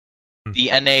The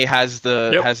NA has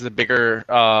the bigger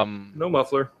no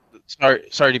muffler.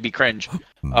 Sorry to be cringe.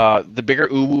 The bigger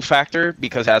uwu factor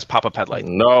because it has pop-up headlights.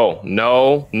 No.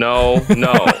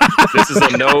 This is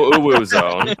a no uwu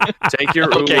zone. Take your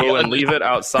uwu and leave it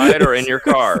outside or in your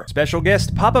car. Special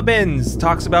guest Papa Benz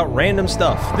talks about random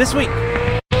stuff this week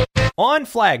on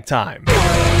Flag Time.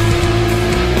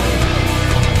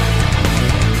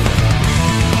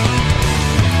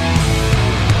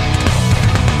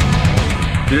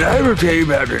 Did I ever tell you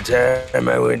about the time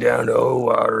I went down to old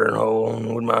watering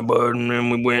hole with my bud, and then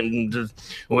we went and just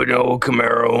with the old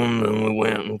Camaro, and then we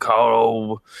went and caught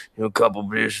old, a couple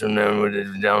fish, and then we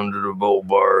did down to the boat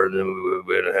bar, and then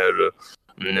we had a.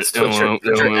 That's what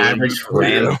your average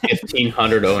Ram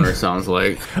 1500 owner sounds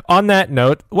like. On that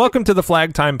note, welcome to the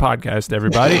Flag Time podcast,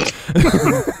 everybody.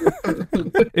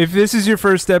 If this is your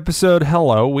first episode,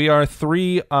 hello. We are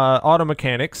three auto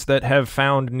mechanics that have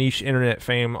found niche internet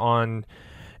fame on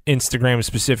Instagram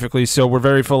specifically, so we're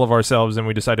very full of ourselves, and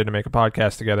we decided to make a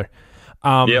podcast together.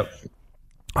 Yep.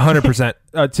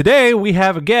 100%. Today, we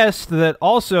have a guest that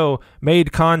also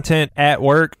made content at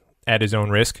work at his own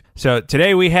risk. So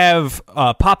today we have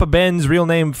Papa Benz, real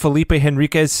name Felipe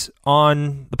Henriquez,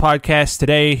 on the podcast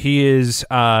today. He is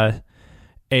a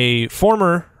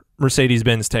former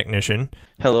Mercedes-Benz technician.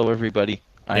 Hello, everybody.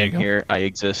 I am here. I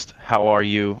exist. How are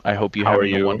you? I hope you're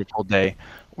having a wonderful day.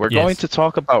 We're going to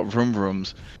talk about vroom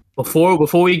vrooms. Before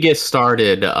we get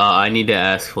started, I need to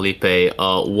ask Felipe,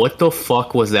 what the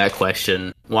fuck was that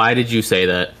question? Why did you say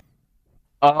that?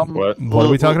 What are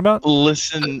we talking about?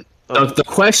 Listen... The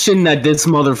question that this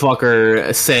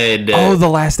motherfucker said... the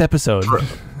last episode.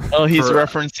 He's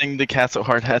referencing the Cats at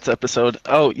Hard Hats episode.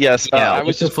 Oh, yes. I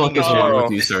was just being a shitter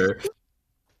with you, sir.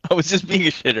 I was just being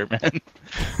a shitter, man.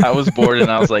 I was bored, and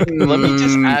I was like, let me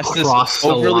just ask this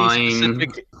overly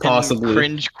specific and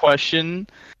cringe question.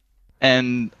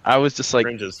 And I was just like...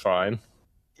 Cringe is fine.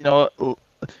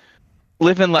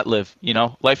 Live and let live.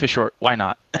 Life is short. Why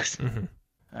not? Mm-hmm.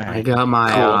 Right. I got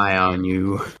my eye on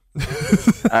you.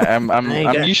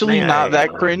 I'm usually not that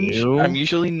cringe. I'm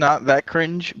usually not that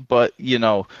cringe, but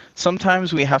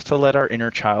sometimes we have to let our inner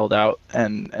child out,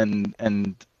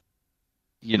 and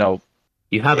you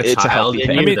have a child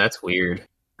in you. That's weird.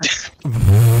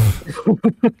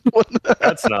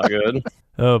 That's not good.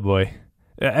 Oh boy,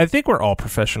 I think we're all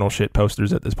professional shit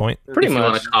posters at this point. Pretty much. You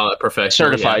want to call it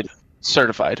professional?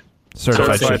 Certified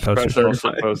shit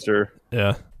poster.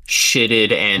 Yeah.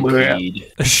 Shitted and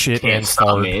peed. Shit and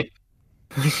fart.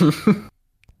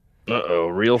 Uh-oh,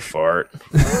 real fart.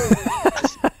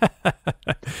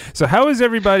 So how is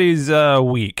everybody's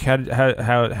week? How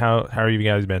are you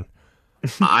guys been?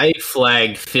 I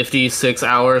flagged 56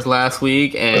 hours last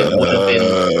week, and it would have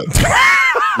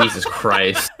been Jesus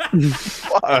Christ.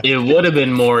 It would have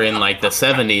been more in like the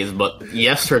 70s, but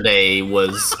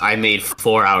I made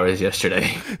 4 hours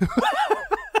yesterday.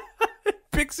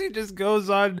 Pixie just goes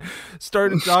on,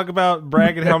 starting to talk about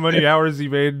bragging how many hours he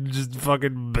made, just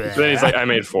fucking. Then he's like, I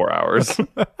made 4 hours.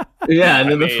 Yeah,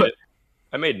 and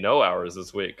I made no hours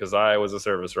this week because I was a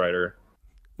service writer.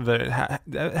 How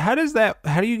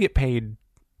do you get paid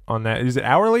on that? Is it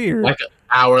hourly or like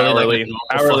hourly,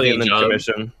 and then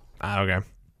commission? Okay.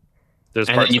 There's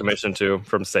parts commission too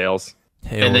from sales,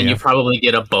 and then you probably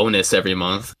get a bonus every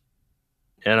month.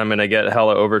 And I'm gonna get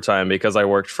hella overtime because I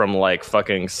worked from like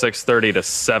fucking 6:30 to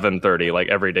 7:30 like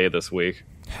every day this week.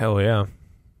 Hell yeah!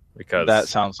 Because that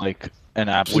sounds like an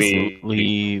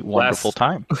absolutely wonderful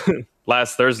time.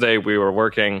 Last Thursday we were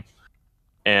working,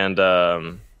 and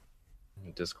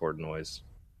Discord noise.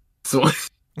 So how do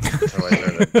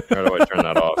I turn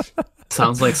that off?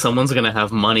 Sounds like someone's gonna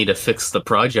have money to fix the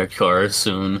project cars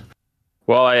soon.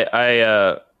 Well,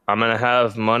 I'm gonna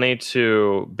have money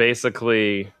to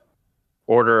basically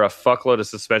order a fuckload of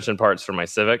suspension parts for my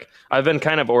Civic. I've been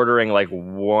kind of ordering like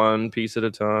one piece at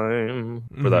a time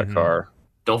for that car.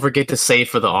 Don't forget to save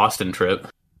for the Austin trip.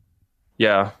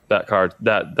 Yeah, that car,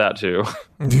 that too.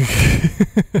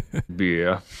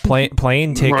 Yeah.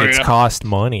 Plane tickets cost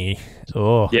money.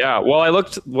 Oh. Yeah,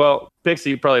 well,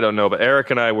 Pixie, you probably don't know, but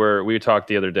Eric and we talked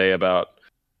the other day about.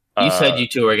 You said you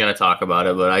two were going to talk about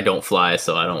it, but I don't fly,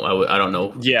 so I don't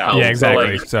know. Yeah,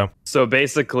 exactly. So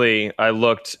basically, I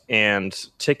looked, and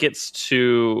tickets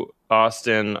to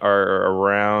Austin are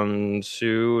around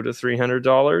 $200 to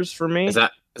 $300 for me. Is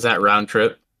that round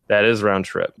trip? That is round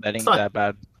trip. That ain't that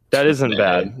bad. That isn't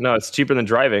bad. No, it's cheaper than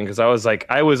driving because I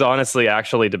was honestly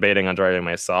actually debating on driving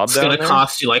my Saab. It's going to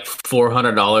cost you like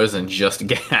 $400 in just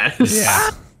gas. Yeah.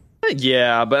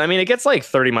 Yeah, but I mean, it gets like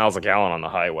 30 miles a gallon on the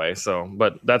highway,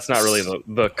 but that's not really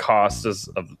the cost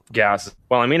of gas.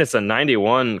 Well, I mean, it's a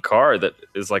 91 car that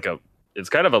is like a it's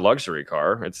kind of a luxury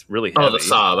car. It's really heavy. Oh, the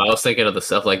Saab. I was thinking of the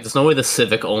stuff like there's no way the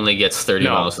Civic only gets 30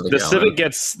 miles to the gallon.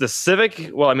 The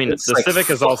Civic. Well, I mean, the Civic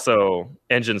is also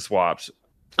engine swapped,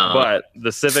 but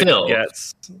the Civic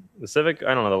gets the Civic.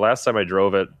 I don't know. The last time I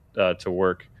drove it to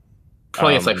work,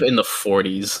 probably it's like in the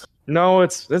 40s. No,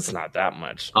 it's not that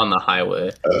much on the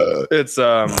highway. It's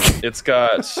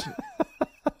got.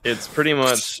 It's pretty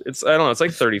much, I don't know, it's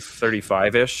like 30,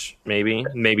 35-ish,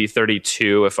 maybe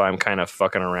 32 if I'm kind of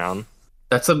fucking around.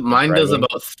 Mine does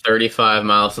about 35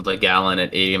 miles to the gallon at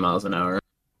 80 miles an hour.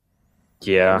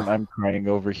 Yeah. I'm crying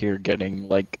over here getting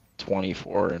like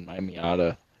 24 in my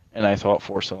Miata, and I thought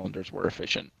 4 cylinders were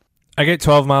efficient. I get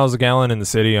 12 miles a gallon in the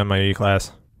city on my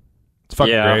E-Class. It's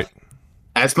fucking great.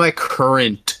 As my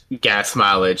current gas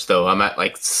mileage, though, I'm at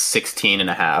like 16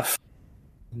 and a half.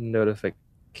 Notification.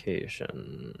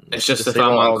 It's just if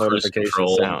I'm on cruise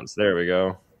control. Sounds. There we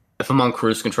go. If I'm on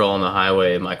cruise control on the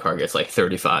highway, my car gets like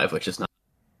 35, which is not.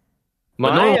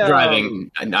 But normal driving,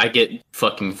 I get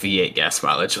fucking V8 gas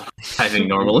mileage when I'm driving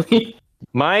normally.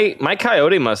 My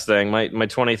Coyote Mustang, my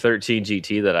 2013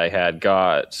 GT that I had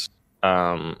got.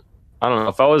 I don't know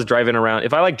if I was driving around.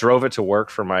 If I drove it to work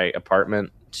from my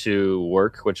apartment to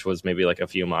work, which was maybe like a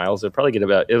few miles, it'd probably get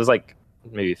about. It was like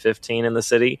maybe 15 in the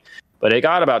city. But it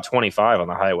got about 25 on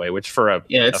the highway, which for a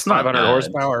 500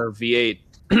 horsepower V8,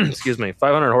 excuse me,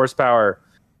 500 horsepower,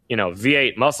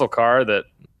 V8 muscle car that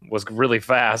was really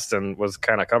fast and was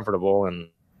kind of comfortable. And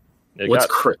what's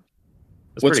crazy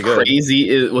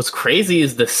is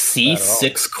the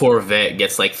C6 Corvette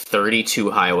gets like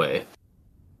 32 highway.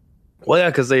 Well,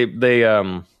 yeah, because they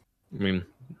I mean,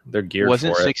 they're geared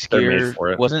wasn't for six gear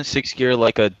for it. Wasn't 6 gear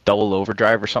like a double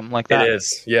overdrive or something like that? It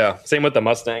is, yeah. Same with the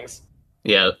Mustangs.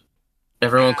 Yeah.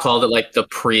 Everyone called it like the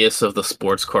Prius of the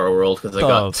sports car world because it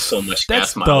got so much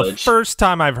gas mileage. That's the first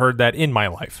time I've heard that in my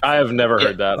life. I have never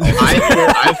heard that.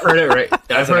 I've heard it.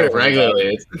 I've heard it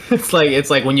regularly.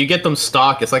 It's like when you get them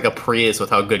stock, it's like a Prius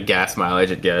with how good gas mileage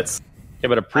it gets. Yeah,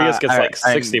 but a Prius gets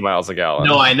 60 miles a gallon.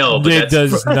 No, I know, but it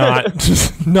does not.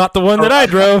 Not the one that I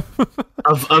drove.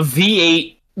 A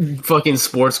V8 fucking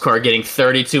sports car getting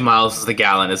 32 miles to the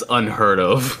gallon is unheard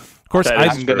of. Of course,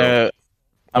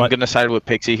 I'm gonna side with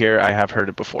Pixie here. I have heard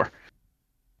it before.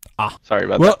 Sorry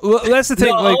about that. Well, that's the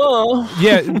thing.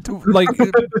 Like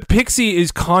Pixie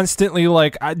is constantly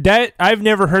like that. I've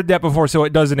never heard that before, so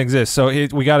it doesn't exist. So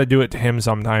we got to do it to him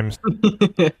sometimes.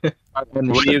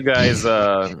 What do you guys?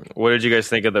 What did you guys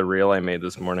think of the reel I made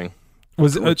this morning?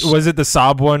 Was it the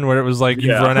Saab one where it was like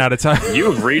you've run out of time?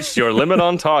 You've reached your limit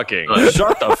on talking.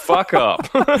 Shut the fuck up.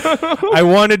 I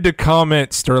wanted to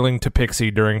comment Sterling to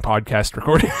Pixie during podcast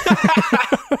recording.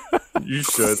 You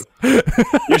should.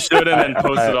 You should, and then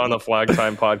post it on the Flag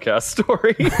Time podcast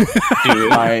story.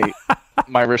 Dude,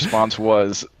 my response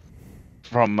was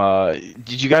from.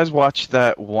 Did you guys watch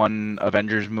that one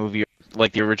Avengers movie,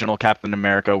 like the original Captain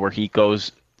America, where he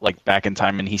goes like back in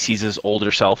time and he sees his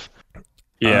older self?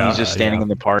 Yeah, he's just standing in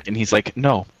the park, and he's like,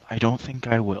 "No, I don't think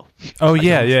I will." Oh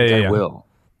yeah. I will.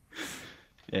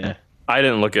 Yeah, I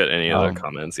didn't look at any of the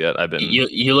comments yet. I've been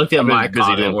you looked at my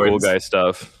busy doing cool guy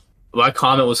stuff. My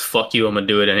comment was "fuck you," I'm gonna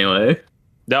do it anyway.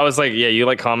 That was like,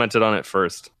 you commented on it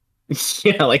first.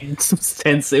 Yeah, like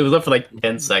 10. It was up for like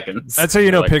 10 seconds. That's how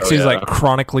you know Pixie's like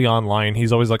chronically online.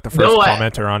 He's always like the first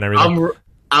commenter on everything.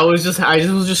 I was just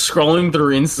scrolling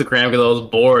through Instagram because I was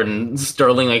bored, and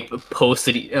Sterling like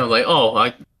posted. And I was like,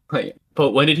 "Oh,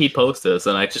 but when did he post this?"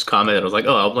 And I just commented. I was like,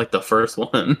 "Oh, I'm like the first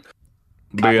one."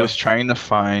 I was trying to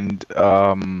find.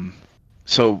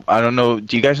 So I don't know.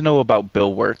 Do you guys know about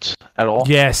Bill Wirtz at all?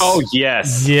 Yes. Oh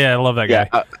yes. Yeah, I love that guy.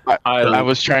 I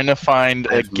was trying to find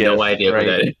a GIF. No idea what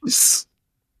that is.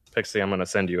 Pixie, I'm gonna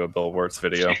send you a Bill Wirtz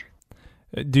video.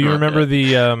 Do you remember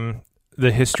the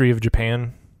history of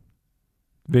Japan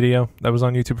video that was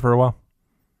on YouTube for a while?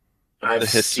 The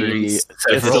history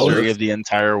of the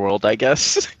entire world, I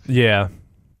guess. Yeah.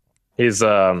 He's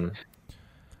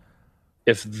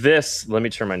if this, let me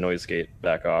turn my noise gate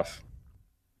back off.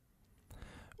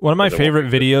 One of my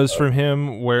favorite videos from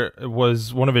him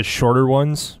was one of his shorter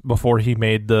ones before he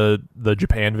made the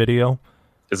Japan video.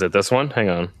 Is it this one? Hang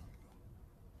on.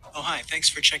 Oh, hi. Thanks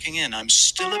for checking in. I'm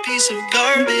still a piece of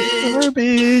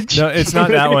garbage. No, it's not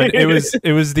that one. It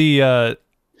was the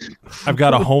I've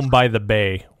got a home by the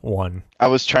bay one. I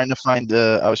was trying to find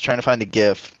a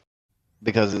GIF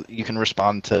because you can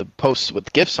respond to posts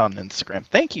with GIFs on Instagram.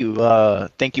 Thank you,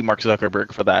 Mark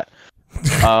Zuckerberg, for that.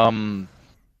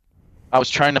 I was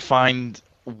trying to find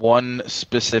one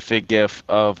specific GIF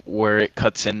of where it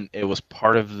cuts in. It was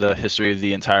part of the history of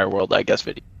the entire world, I guess,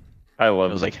 video. I love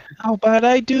it. It was like, how about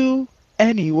I do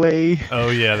anyway. Oh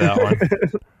yeah, that one.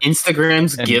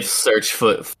 Instagram's GIF search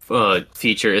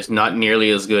feature is not nearly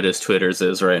as good as Twitter's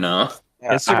is right now.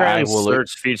 Instagram's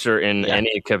search feature in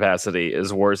any capacity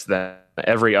is worse than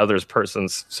every other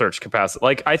person's search capacity.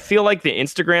 Like, I feel like the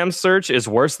Instagram search is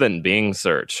worse than Bing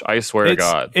search. I swear to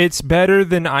God. It's better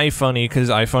than iFunny because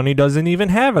iFunny doesn't even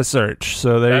have a search.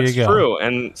 So there you go. That's true.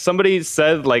 And somebody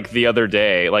said, like, the other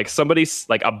day, like,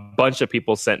 a bunch of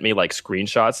people sent me, like,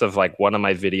 screenshots of, like, one of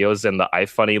my videos in the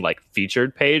iFunny, like,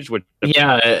 featured page, which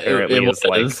apparently is,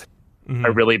 like,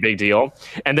 a really big deal.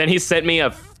 And then he sent me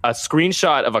a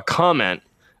screenshot of a comment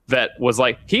that was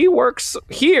like, he works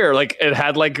here. Like, it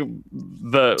had like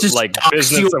the just like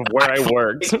business of where I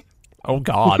worked. Oh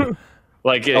God.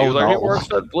 Like, he works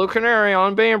at Blue Canary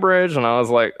on Bainbridge, and I was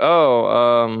like,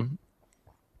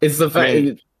 it's the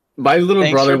fact. My little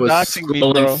brother was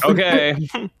scrolling.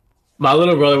 Okay. My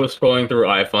little brother was scrolling through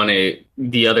iFunny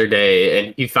the other day,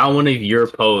 and he found one of your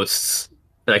posts.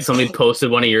 Like, somebody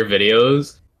posted one of your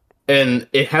videos, and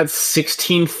it had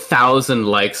 16,000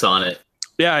 likes on it.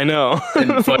 Yeah, I know.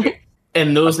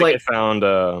 And those, like, I found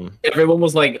everyone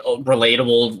was like,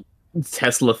 relatable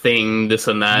Tesla thing, this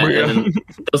and that. And then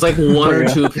there was like one or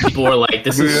two people were like,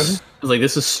 this is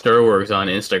Stirworks on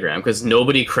Instagram, because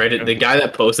nobody credited the guy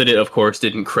that posted it. Of course,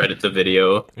 didn't credit the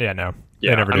video. Yeah, no.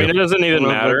 Yeah, I mean, it doesn't even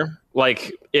matter.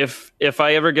 Like, if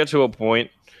I ever get to a point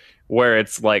where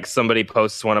it's like somebody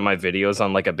posts one of my videos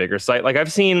on like a bigger site, like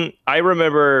I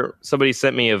remember somebody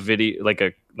sent me a video, like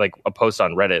a post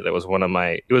on Reddit that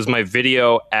was my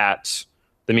video at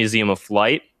the Museum of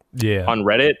Flight on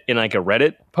Reddit, in like a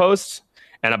Reddit post,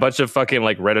 and a bunch of fucking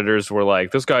like Redditors were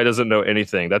like, this guy doesn't know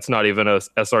anything. That's not even a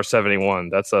SR-71.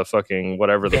 That's a fucking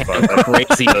whatever the fuck.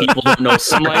 Crazy people don't know.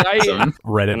 I'm like,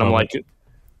 Reddit. And I'm like,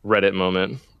 Reddit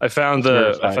moment. I found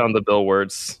the Bill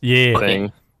Words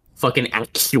thing. Fucking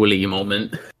actually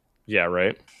moment. Yeah,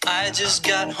 right. I just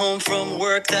got home from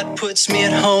work, that puts me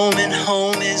at home, and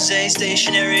home is a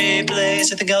stationary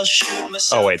place. I think I'll shoot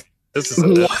myself. Oh wait, this is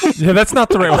it. Yeah, that's not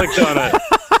the right one. I clicked on it.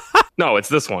 No, it's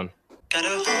this one. Got a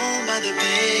home by the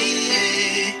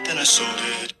bay, then I sold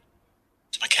it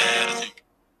to my cat, I think.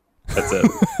 That's it.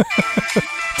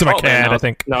 To my cat, I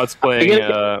think. Now it's playing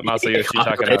Masayoshi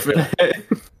Takanaka.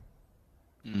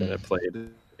 That it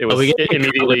played. It was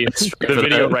immediately the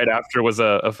video right after was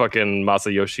a fucking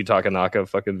Masayoshi Takanaka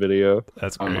fucking video.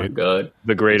 That's great. Oh my God.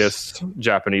 The greatest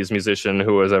Japanese musician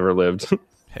who has ever lived.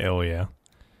 Hell yeah.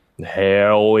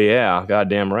 Hell yeah.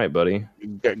 Goddamn right, buddy.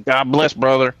 God bless,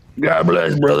 brother. God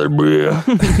bless, brother, bro.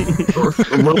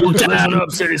 Listen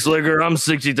up, City Slicker. I'm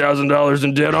 $60,000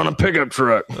 in debt on a pickup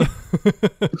truck.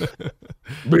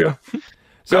 Bro.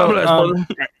 So, God bless, brother.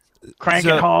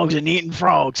 Cranking hogs and eating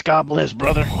frogs. God bless,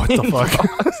 brother. What the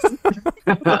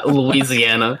fuck?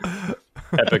 Louisiana.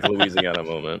 Epic Louisiana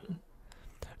moment.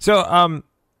 So,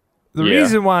 the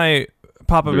reason why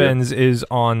Papa Benz is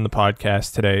on the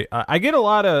podcast today, I get a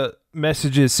lot of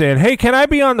messages saying, hey, can I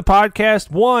be on the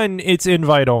podcast? One, it's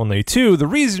invite only. Two, the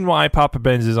reason why Papa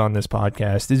Benz is on this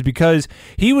podcast is because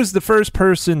he was the first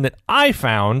person that I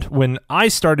found when I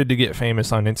started to get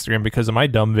famous on Instagram because of my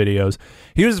dumb videos.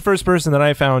 He was the first person that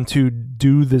I found to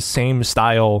do the same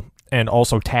style and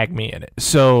also tag me in it.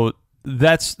 So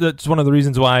that's one of the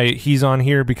reasons why he's on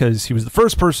here, because he was the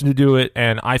first person to do it,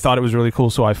 and I thought it was really cool,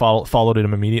 so I followed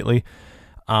him immediately.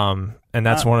 And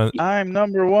that's one of... I'm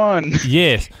number one.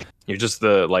 Yes. You're just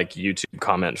the like YouTube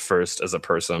comment first as a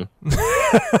person.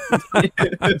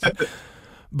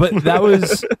 But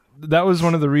that was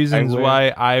one of the reasons why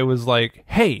I was like,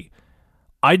 hey,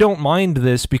 I don't mind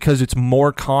this because it's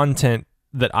more content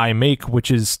that I make, which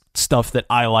is stuff that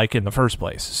I like in the first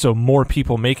place. So more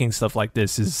people making stuff like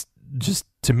this is just,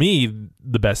 to me,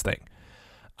 the best thing.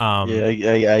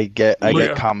 I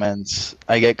get comments.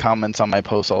 I get comments on my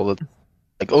posts all the time.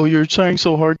 Like, oh, you're trying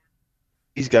so hard.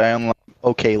 These guys, I'm like,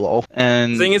 okay, lol.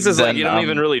 And the thing is like, you don't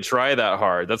even really try that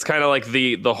hard. That's kind of like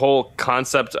the whole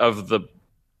concept of the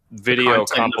video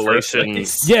compilation.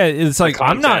 Yeah, it's like,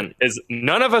 I'm not. Is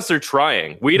none of us are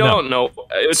trying. We don't know.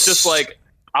 It's just like,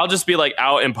 I'll just be like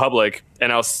out in public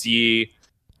and I'll see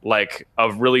like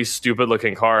a really stupid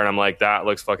looking car and I'm like, that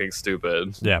looks fucking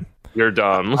stupid. Yeah, you're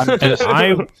dumb.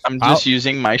 I'm just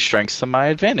using my strengths to my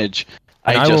advantage.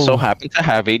 I just so happen to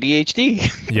have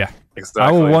ADHD. Yeah. Exactly.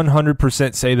 I will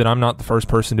 100% say that I'm not the first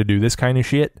person to do this kind of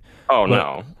shit. Oh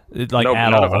no, like nope, at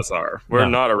none all. of us are. We're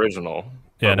not original.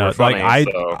 Yeah, no. Funny, like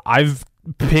so. I've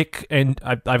picked and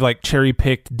I've like cherry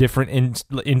picked different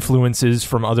influences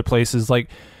from other places. Like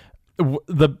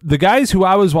the guys who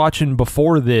I was watching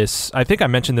before this, I think I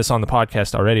mentioned this on the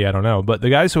podcast already. I don't know, but the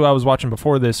guys who I was watching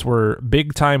before this were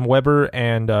Big Time Weber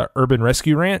and Urban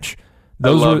Rescue Ranch.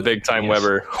 Those love were Big Time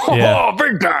Weber. Yeah. Oh,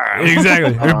 big time.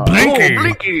 exactly.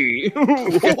 Blinky.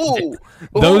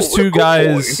 Those two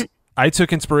guys. I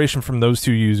took inspiration from those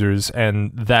two users,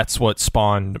 and that's what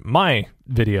spawned my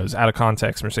videos out of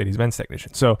context Mercedes-Benz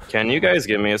technician. So, Can you guys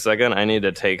give me a second? I need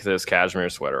to take this cashmere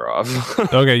sweater off.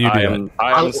 okay, you do that.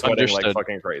 I am sweating Understood. like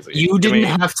fucking crazy. You didn't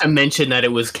have to mention that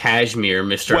it was cashmere,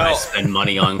 Mr. I Well- spend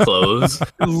money on clothes.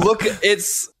 Look,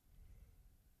 it's.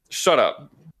 Shut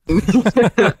up.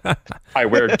 I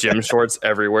wear gym shorts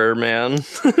everywhere, man.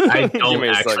 I Give don't me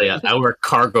a actually. second. I wear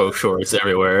cargo shorts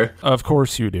everywhere. Of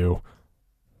course you do.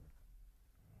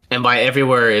 And by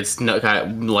everywhere, it's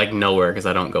like nowhere because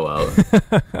I don't go out.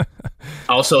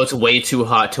 Also, it's way too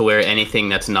hot to wear anything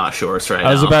that's not shorts right now.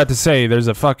 I was about to say, there's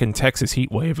a fucking Texas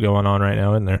heat wave going on right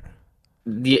now, isn't there?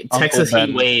 The Uncle Texas Ben.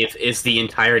 heat wave is the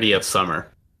entirety of summer.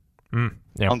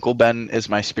 Yeah. Uncle Ben is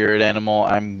my spirit animal.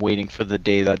 I'm waiting for the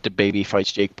day that the baby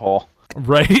fights Jake Paul.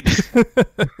 Right?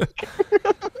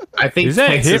 I think Is that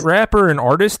Texas, hit rapper and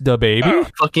artist Da Baby?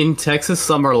 fucking Texas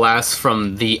summer lasts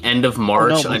from the end of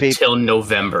March no, baby. until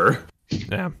November.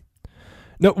 Yeah.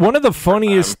 No, one of the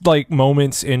funniest like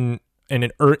moments in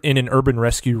an urban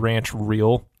rescue ranch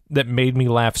reel that made me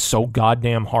laugh so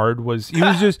goddamn hard was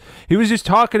he was just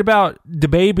talking about Da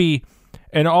Baby,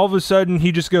 and all of a sudden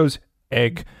he just goes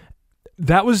egg.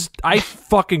 I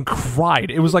fucking cried.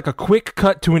 It was like a quick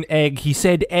cut to an egg. He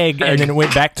said egg, and then it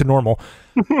went back to normal.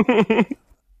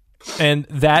 And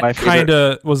that My favorite- kind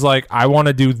of was like, I want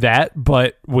to do that,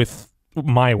 but with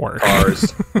my work.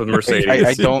 Cars with Mercedes.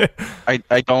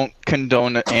 I don't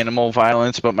condone animal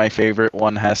violence, but my favorite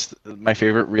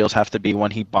reels have to be when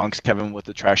he bonks Kevin with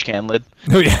the trash can lid.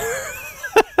 Oh, yeah.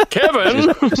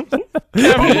 Kevin.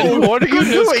 Kevin, what are you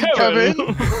doing, Kevin?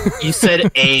 Kevin? You said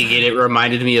egg, and it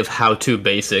reminded me of How to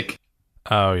Basic.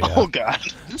 Oh, yeah. Oh God.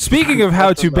 Speaking of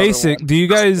how to another basic, one. do you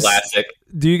guys Classic.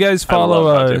 follow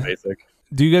I love Hot Tub Basic.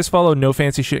 do you guys follow No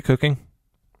Fancy Shit Cooking?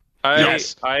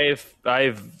 Yes. I've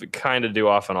kind of do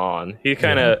off and on. He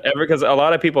kind of because a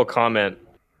lot of people comment,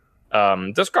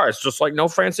 this guy's just like No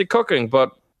Fancy Cooking,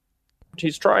 but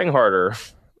he's trying harder.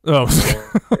 Oh,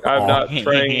 I'm not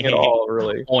trying at all,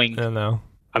 really. Boing. I don't know.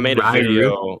 I made a Right.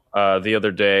 video the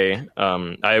other day.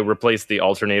 I replaced the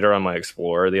alternator on my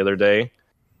Explorer the other day,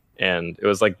 and it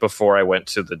was like before I went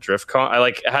to the DriftCon.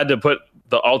 I had to put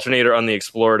the alternator on the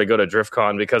Explorer to go to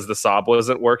DriftCon because the Saab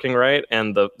wasn't working right,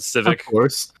 and the Civic. Of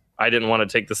course. I didn't want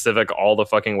to take the Civic all the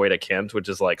fucking way to Kent, which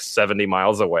is like 70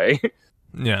 miles away,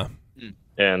 Yeah.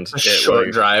 and A short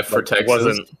drive for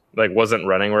Texas. wasn't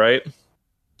running right.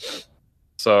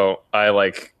 So I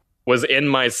was in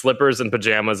my slippers and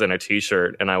pajamas and a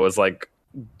t-shirt, and I was like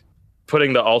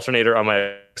putting the alternator on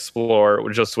my Explorer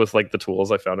just with like the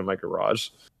tools I found in my garage,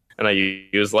 and I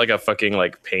used like a fucking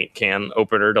like paint can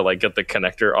opener to like get the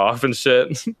connector off and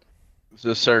shit. It's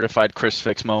a certified Chris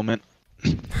Fix moment.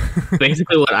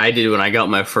 Basically, what I did when I got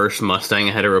my first Mustang,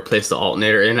 I had to replace the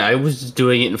alternator, and I was just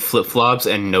doing it in flip flops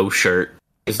and no shirt.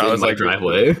 Just I in was my like-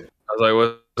 driveway. I was like,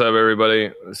 "What's up,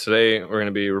 everybody? Today we're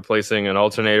gonna be replacing an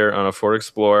alternator on a Ford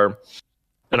Explorer,"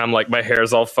 and I'm like, my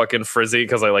hair's all fucking frizzy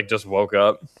because I like just woke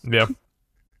up. Yeah.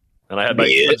 And I had my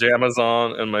Yeah. pajamas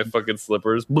on and my fucking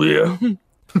slippers. Yeah.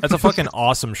 That's a fucking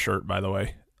awesome shirt, by the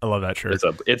way. I love that shirt.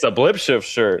 It's a Blip Shift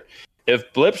shirt.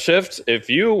 If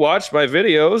you watch my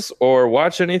videos or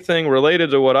watch anything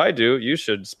related to what I do, you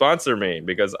should sponsor me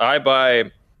because I buy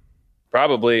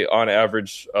probably on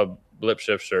average a Blip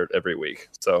Shift shirt every week.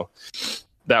 So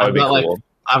that would be cool.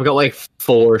 I've got like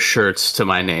 4 shirts to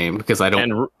my name because I don't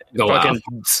And go fucking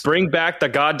out. bring back the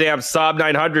goddamn Saab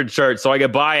 900 shirt so I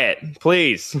can buy it,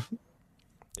 please.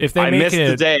 If they I make missed it,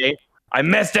 the day. I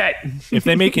missed it. if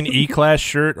they make an E-Class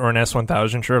shirt or an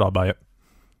S1000 shirt, I'll buy it.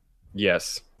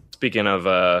 Yes. Speaking of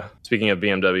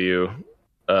BMW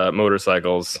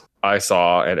motorcycles, I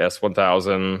saw an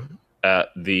S1000 at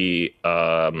the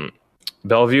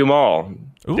Bellevue Mall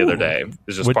the other Ooh. day. It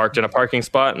was just Would- parked in a parking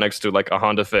spot next to like a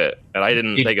Honda Fit, and I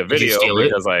didn't Did- take a did you video steal it?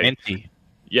 because Minty.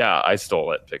 I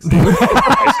stole it, Pixie.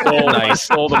 I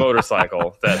stole the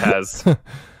motorcycle that has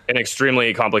an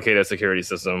extremely complicated security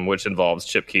system, which involves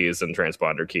chip keys and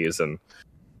transponder keys and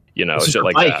shit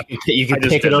like that. You I can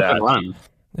just pick it did up that. and run.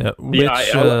 Yeah.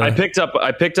 Yeah, I picked up a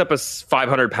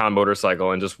 500-pound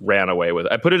motorcycle and just ran away with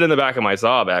it. I put it in the back of my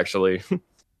Saab actually, and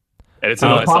it's in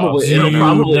my Saab. Do It'll you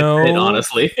probably know- fit,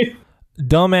 honestly.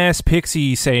 dumbass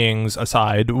pixie sayings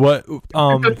aside, what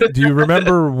do you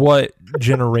remember what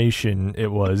generation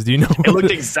it was? Do you know? It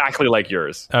looked exactly like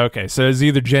yours, Okay, so it's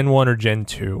either Gen 1 or Gen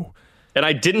 2. and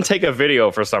I didn't take a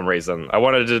video for some reason. I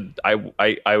wanted to.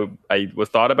 I was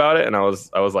thought about it, and I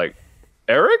was like,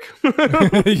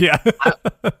 Eric? Yeah.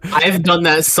 I've done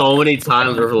that so many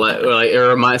times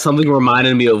where something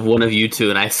reminded me of one of you two,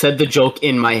 and I said the joke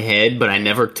in my head, but I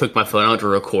never took my phone out to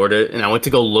record it, and I went to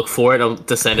go look for it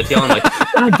to send it to y'all. I'm like,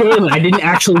 God damn it, I didn't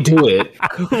actually do it.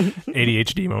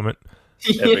 ADHD moment.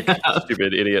 Epic,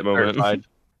 stupid idiot moment. Verified.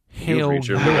 You've reached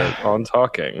your limit on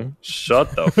talking.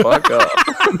 Shut the fuck up.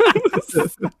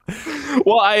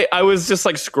 Well, I was just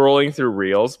like scrolling through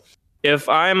reels. If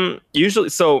I'm usually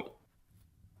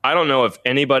I don't know if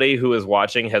anybody who is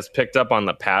watching has picked up on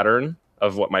the pattern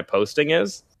of what my posting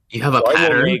is. You have a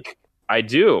pattern? I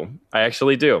do. I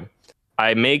actually do.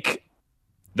 I make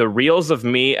the reels of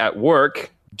me at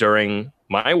work during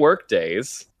my work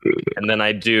days, and then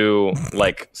I do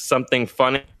like something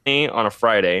funny on a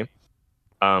Friday.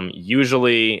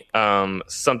 Usually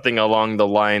something along the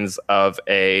lines of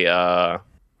a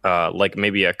like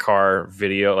maybe a car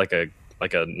video, like a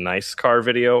nice car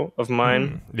video of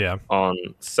mine. Yeah. On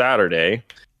Saturday,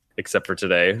 except for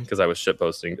today because I was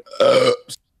shitposting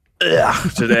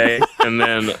today, and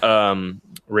then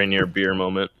Rainier beer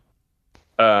moment,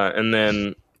 and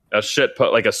then a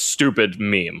stupid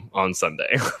meme on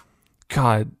Sunday.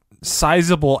 God,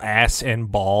 sizable ass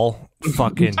and ball.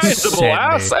 Fucking Sizable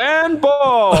ass and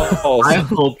balls. I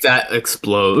hope that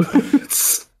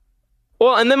explodes.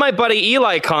 Well, and then my buddy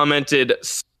Eli commented,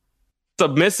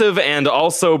 submissive and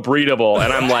also breedable.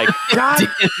 And I'm like, God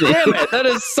damn it, that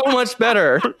is so much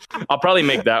better. I'll probably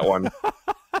make that one.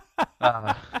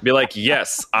 Be like,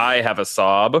 yes, I have a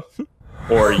sob.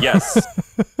 Or yes,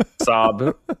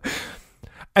 sob.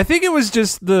 I think it was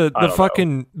just the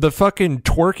fucking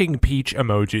twerking peach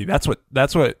emoji.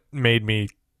 That's what made me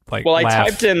like. Well, laugh.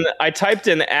 I typed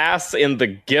in ass in the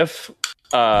GIF,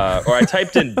 or I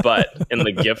typed in butt in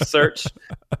the GIF search,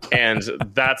 and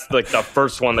that's like the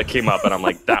first one that came up, and I'm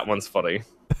like, that one's funny.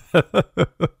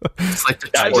 It's like the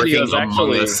That video twerking is Among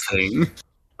actually Us thing.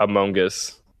 Among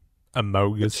Us.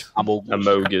 Amogus.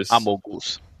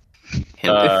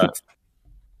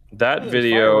 That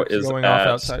video is going off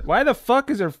outside. Why the fuck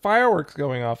is there fireworks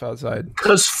going off outside?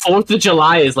 Because 4th of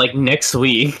July is like next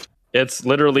week. It's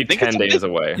literally 10 days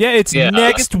away. Yeah, it's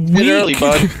next week. Early,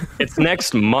 bud. It's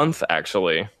next month,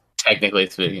 actually. Technically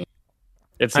speaking.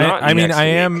 It's not. I mean, next I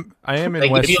week. am in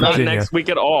Like, West if you Not Virginia. next week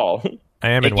at all.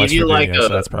 I am They in give West you, Virginia, like, so a-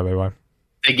 that's probably why.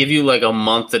 They give you like a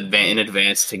month in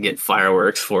advance to get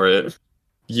fireworks for it.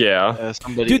 Yeah.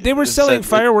 Somebody Dude, they were selling said-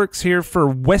 fireworks here for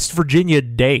West Virginia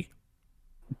Day.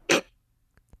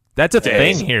 That's a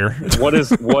Day. thing here. What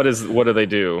do they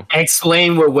do?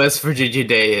 Explain what West Virginia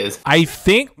Day is. I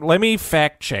think. Let me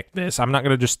fact check this. I'm not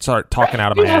going to just start talking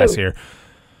out of my ass here.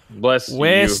 Bless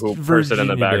West you, who person in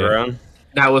the Virginia Day. background.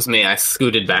 That was me. I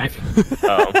scooted back.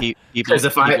 Oh, People Because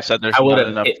if I- said there's I not would've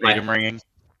enough hit my- freedom ringing.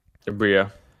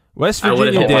 Bria. West I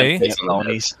would've Virginia hit my Day face on the head.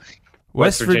 Ponies.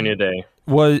 West Virginia Day.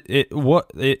 was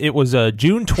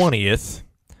June 20th.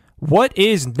 What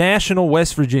is National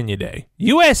West Virginia Day?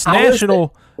 U.S. How is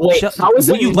National. Wait, how is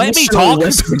will it you let me National talk?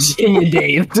 West Virginia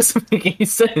Day? It doesn't make any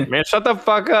sense. Man, shut the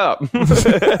fuck up.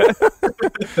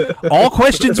 All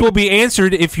questions will be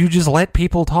answered if you just let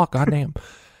people talk. Goddamn.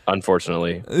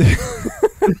 Unfortunately.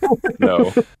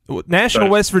 No. National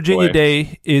But, West Virginia boy.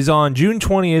 Day is on June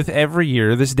 20th every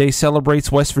year. This day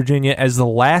celebrates West Virginia as the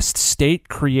last state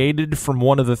created from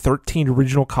one of the 13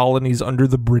 original colonies under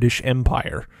the British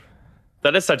Empire.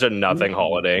 That is such a nothing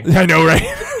holiday. I know, right?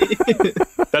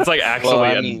 That's like actually Well,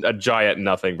 I mean- a giant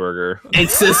nothing burger. It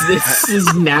says this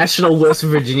is National West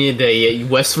Virginia Day, yet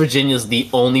West Virginia is the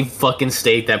only fucking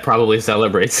state that probably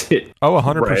celebrates it. Oh,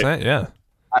 100%, yeah.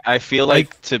 I feel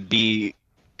like to be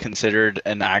considered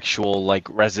an actual like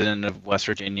resident of West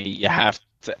Virginia, you have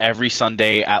to every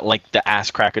Sunday at like the ass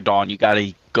crack of dawn, you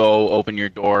gotta go open your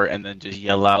door and then just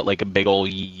yell out like a big old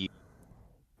yee.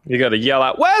 You gotta yell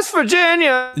out, West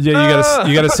Virginia! Yeah,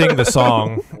 you gotta sing the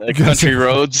song. Like country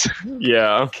roads.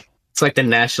 Yeah. It's like the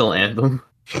national anthem.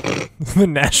 The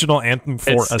national anthem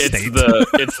for a state.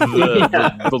 It's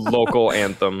the local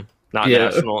anthem, not Yeah.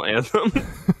 national anthem.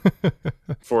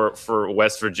 for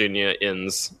West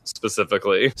Virginians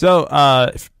specifically. So,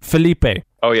 Felipe.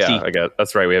 Oh yeah, See. I guess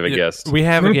that's right. We have a guest. We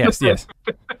have a guest, yes.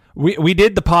 We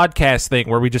did the podcast thing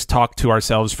where we just talk to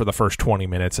ourselves for the first 20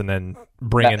 minutes and then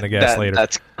bring in the guest later.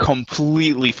 That's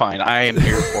completely fine. I am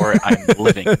here for it. I'm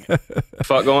living.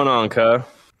 Fuck going on, cuh?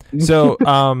 So,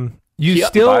 you Yeah,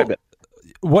 still vibe it.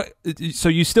 what? So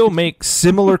you still make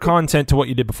similar content to what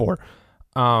you did before?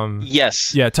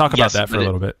 Yes. Yeah, talk about Yes, that for a but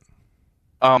little bit.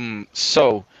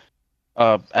 So,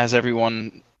 as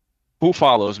everyone who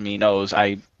follows me knows,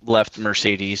 I left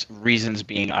Mercedes. Reasons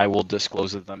being, I will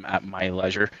disclose them at my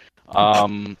leisure.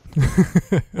 And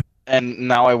and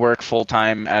now I work full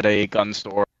time at a gun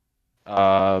store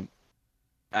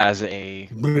as a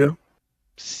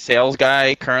sales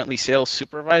guy, currently sales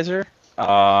supervisor.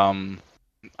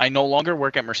 I no longer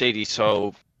work at Mercedes,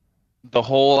 so the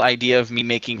whole idea of me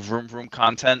making vroom vroom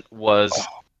content was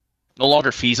no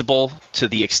longer feasible to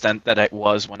the extent that it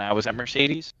was when I was at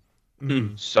Mercedes.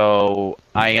 So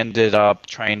I ended up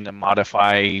trying to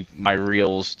modify my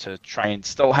reels to try and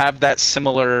still have that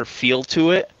similar feel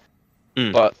to it,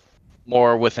 but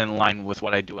more within line with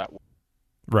what I do at work.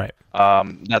 Right.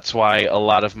 That's why a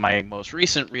lot of my most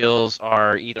recent reels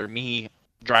are either me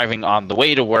driving on the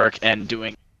way to work and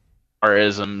doing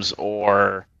isms,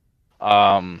 or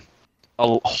a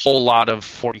whole lot of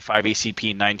 45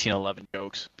 ACP 1911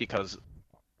 jokes, because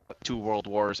 2 world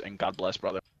wars and God bless,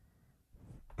 brother.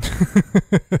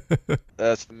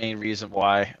 That's the main reason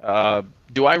why.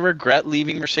 Do I regret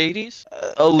leaving Mercedes?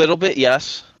 A little bit,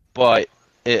 yes. But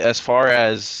as far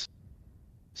as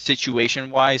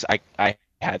situation-wise, I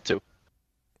had to.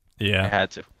 Yeah. I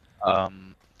had to.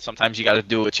 Sometimes you got to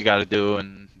do what you got to do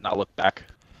and not look back.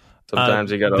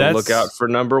 Sometimes you got to look out for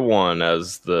number one,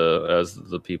 as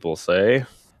the people say.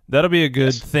 That'll be a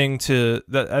good thing to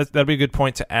that'll be a good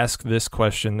point to ask this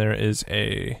question. There is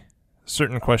a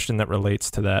certain question that relates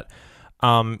to that.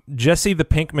 Jesse the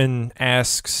Pinkman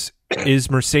asks, is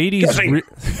Mercedes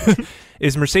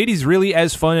is Mercedes really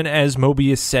as fun as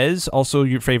Mobius says? Also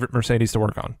your favorite Mercedes to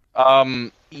work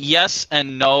on? Yes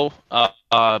and no.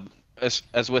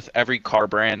 As with every car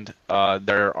brand,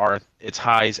 there are its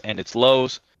highs and its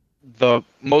lows. The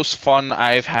most fun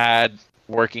I've had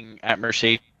working at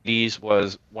Mercedes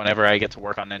was whenever I get to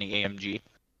work on any AMG.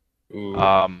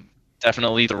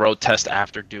 Definitely the road test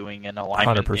after doing an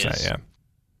alignment 100%, is yeah.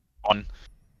 fun.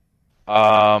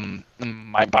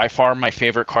 By far my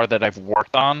favorite car that I've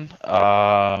worked on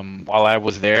while I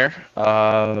was there,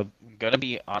 I'm gonna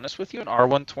be honest with you, an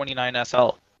R129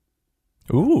 SL.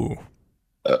 Ooh.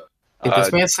 Did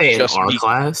this man say an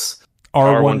R-Class?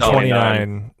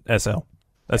 R129 SL.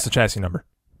 That's the chassis number.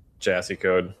 Chassis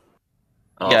code.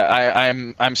 Oh.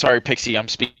 Yeah, I'm sorry, Pixie. I'm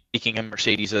speaking in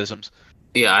Mercedes-isms.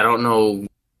 Yeah, I don't know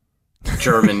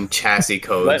German chassis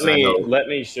codes. Let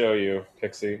me show you,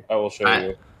 Pixie. I will show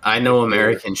you. I know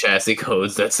American chassis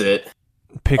codes. That's it.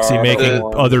 Pixie making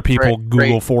other people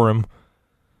Google for him.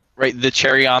 Right, the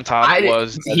cherry on top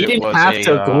was. He didn't have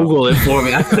to Google it for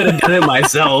me. I could have done it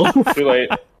myself. Too late.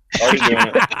 Already doing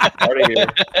it. Already here.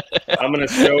 I'm going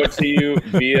to show it to you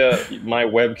via my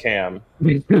webcam.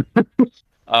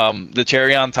 The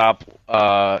cherry on top,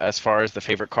 as far as the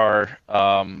favorite car,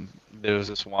 there was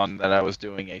this one that I was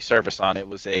doing a service on. It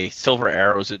was a Silver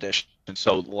Arrows edition.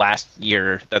 So last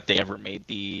year that they ever made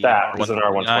that was an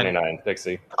R129,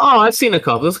 Pixie. Oh, I've seen a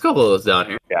couple. There's a couple of those down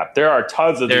here. Yeah, there are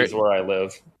tons of these where I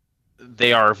live.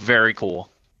 They are very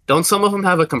cool. Don't some of them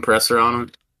have a compressor on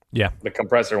them? Yeah, the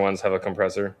compressor ones have a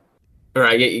compressor.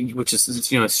 Right, which is, it's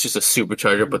just a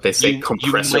supercharger, but they say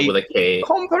compressor with a K.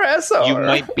 Compressor. You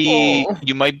might be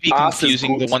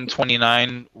confusing the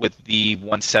 129 with the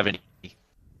 170.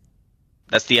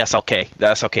 That's the SLK. The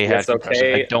SLK had compressor.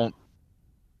 I don't.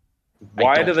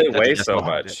 Why do they weigh so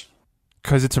much?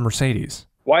 Because it's a Mercedes.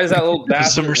 Why is that little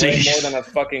bastard weigh more than a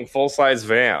fucking full-size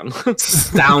van?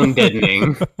 Sound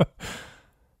deadening.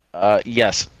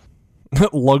 Yes.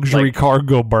 Luxury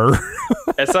cargo burr.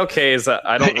 SLKs,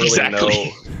 I don't really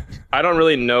know. I don't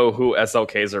really know who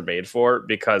SLKs are made for,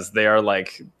 because they are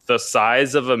like the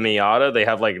size of a Miata. They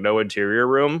have like no interior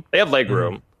room. They have leg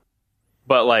room,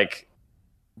 but like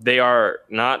they are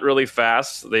not really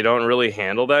fast. They don't really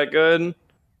handle that good, and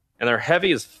they're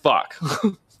heavy as fuck.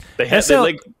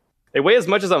 They weigh as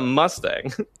much as a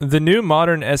Mustang. The new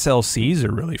modern SLCs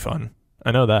are really fun.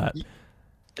 I know that.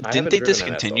 Didn't they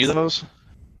discontinue those?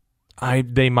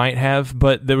 They might have,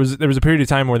 but there was a period of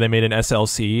time where they made an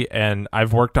SLC, and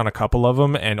I've worked on a couple of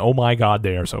them, and oh my god,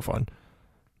 they are so fun.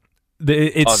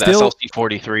 It's the still SLC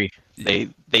 43. They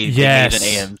yes.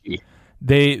 made an AMG.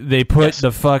 They put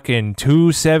the fucking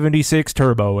 276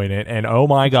 turbo in it, and oh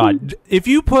my god, if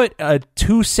you put a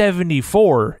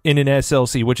 274 in an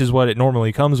SLC, which is what it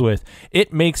normally comes with,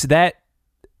 it makes that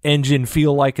engine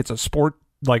feel like it's a sport,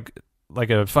 like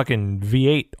a fucking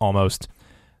V8 almost.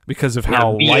 Because of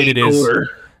how light it is,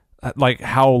 like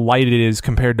how light it is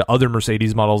compared to other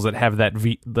Mercedes models that have that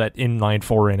inline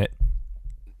 4 in it.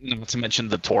 Not to mention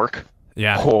the torque.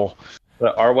 Yeah. Oh.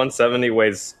 The R170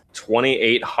 weighs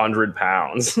 2,800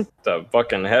 pounds. It's a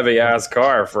fucking heavy ass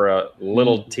car for a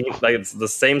little like it's the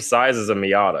same size as a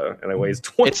Miata, and it weighs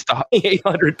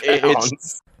 2,800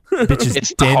 pounds. Bitch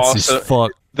is dense as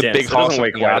fuck. The big doesn't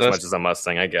weigh quite as much as a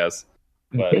Mustang, I guess.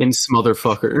 but Benz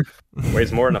motherfucker.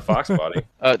 weighs more than a fox body.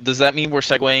 Does that mean we're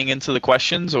segueing into the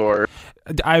questions, or?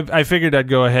 I figured I'd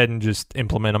go ahead and just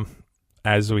implement them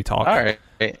as we talk. All right.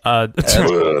 Get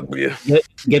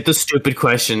the stupid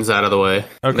questions out of the way.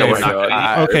 Okay. No, we're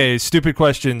not. Okay, stupid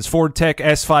questions. Ford Tech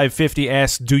S550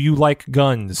 asks, "Do you like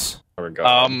guns?" There we go.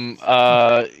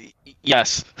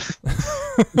 Yes.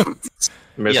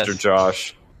 Mr. yes.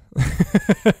 Josh.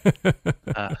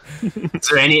 Is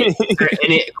there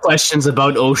any questions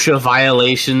about OSHA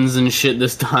violations and shit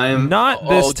this time? Not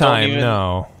this don't time, even-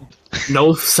 no.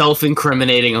 No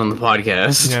self-incriminating on the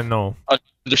podcast. Yeah, no.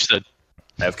 Understood.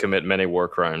 I have committed many war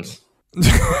crimes.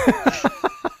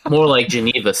 More like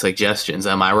Geneva suggestions,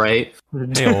 am I right? Ew.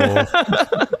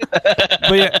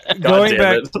 But yeah, going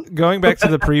back to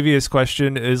the previous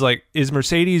question is like, is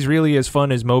Mercedes really as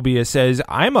fun as Mobius says?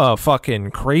 I'm a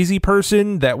fucking crazy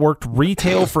person that worked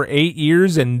retail for 8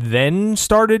 years and then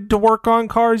started to work on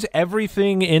cars.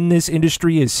 Everything in this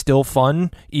industry is still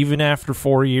fun, even after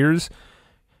 4 years.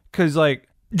 Because, like,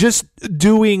 just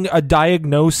doing a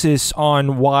diagnosis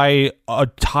on why a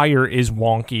tire is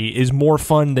wonky is more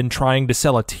fun than trying to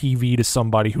sell a TV to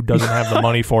somebody who doesn't have the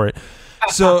money for it.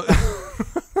 So,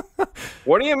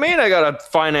 What do you mean I gotta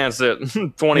finance it?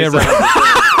 27%. Yeah,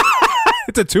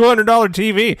 it's a $200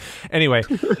 TV. Anyway,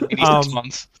 86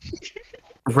 months.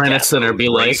 Rent a center, be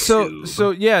like.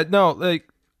 so yeah, no, like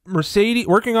Mercedes,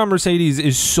 working on Mercedes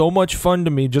is so much fun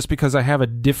to me just because I have a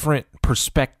different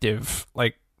perspective.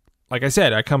 Like I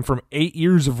said, I come from 8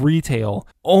 years of retail.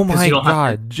 Oh my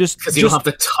god! Because you don't have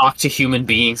to talk to human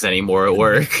beings anymore at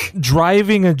work.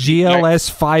 Driving a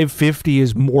GLS 550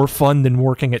 is more fun than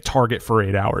working at Target for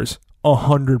 8 hours.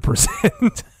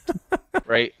 100%.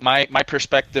 Right. My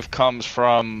perspective comes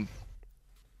from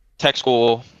tech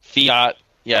school, Fiat.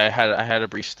 Yeah, I had a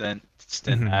brief stint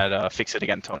at Fix It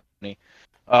Again, Tony.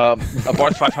 A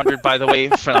Barth 500, by the way,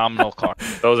 phenomenal car.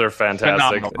 Those are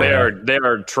fantastic. Phenomenal. They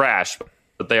are trash,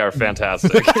 but they are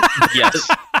fantastic. Yes.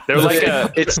 They're like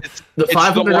it's The it's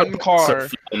 500 the one car.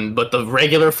 but the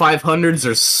regular 500s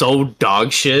are so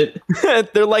dog shit.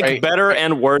 they're like Right. better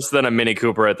and worse than a Mini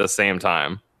Cooper at the same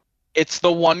time. It's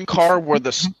the one car where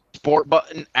the sport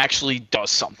button actually does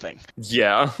something.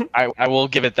 Yeah. I will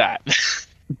give it that.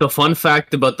 The fun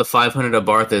fact about the 500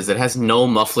 Abarth is it has no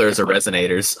mufflers or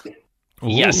resonators.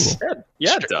 Yes.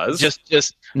 Yeah, it does.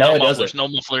 Just No, it mufflers, doesn't. no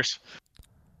mufflers.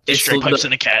 It's Straight pipes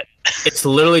and a cat. It's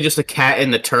literally just a cat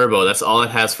in the turbo. That's all it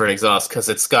has for exhaust because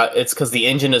it's because the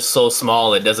engine is so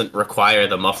small it doesn't require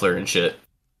the muffler and shit.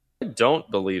 I don't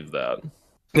believe that.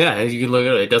 Yeah, you can look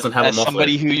at it. It doesn't have As a muffler.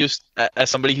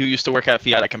 somebody who used to work at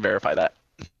Fiat, I can verify that.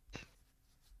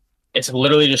 It's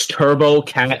literally just turbo,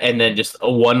 cat, and then just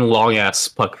a one long ass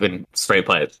fucking straight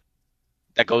pipe.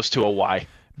 That goes to a Y.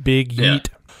 Big Yeah. yeet.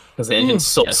 Because the engine's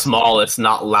so Yes. small, it's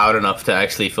not loud enough to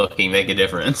actually fucking make a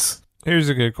difference. Here's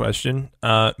a good question.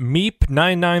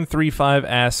 Meep9935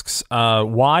 asks,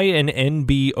 why an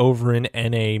NB over an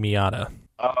NA Miata?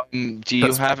 Do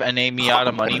you have NA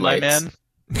Miata money, my headlights. man?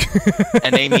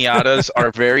 NA Miatas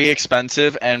are very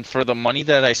expensive, and for the money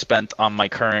that I spent on my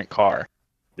current car,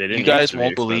 They didn't you guys used to be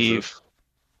won't expensive.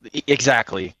 believe.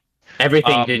 Exactly.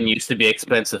 Everything didn't used to be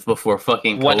expensive before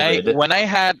fucking COVID. When I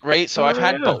had I've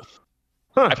had yeah. both.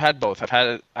 Huh. I've had both.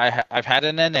 I've had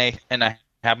an NA and I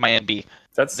have my NB.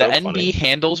 That's The so NB funny.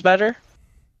 handles better,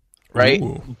 right?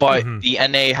 Ooh. But Mhm. the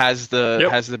NA has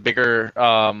the bigger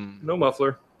No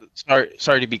muffler.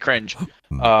 sorry to be cringe.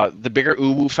 The bigger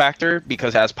uwu factor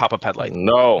because it has pop-up headlights.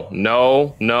 No.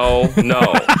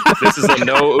 This is a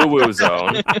no uwu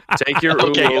zone. Take your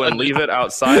Okay. uwu and leave it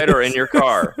outside or in your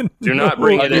car. Do not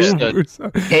bring it in.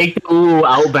 Understood. Take the ooh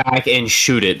out back and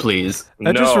shoot it, please.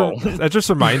 That just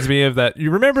reminds me of that. You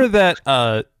remember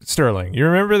that, Sterling? You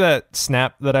remember that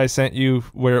snap that I sent you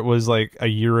where it was like a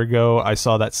year ago? I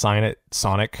saw that sign at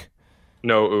Sonic.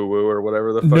 No uwu or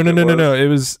whatever the fuck. No. It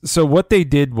was so what they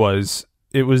did was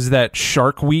it was that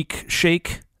Shark Week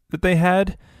shake that they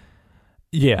had.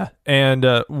 Yeah, and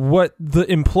what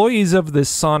the employees of this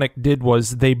Sonic did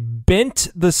was they bent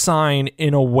the sign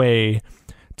in a way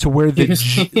to where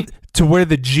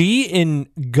the G in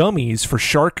gummies for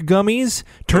shark gummies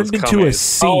turned Those into a gummies.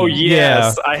 C. Oh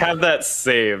yes, Yeah. I have that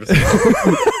saved.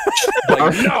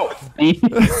 Like, no.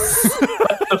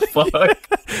 What the fuck?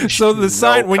 So the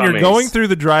sign when you're Cummings. going through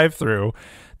the drive-through,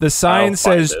 the sign I'll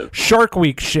says find it. Shark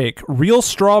Week shake, real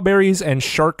strawberries and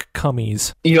shark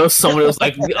cummies. You know, someone was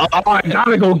like, "Oh, I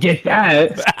gotta go get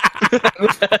that."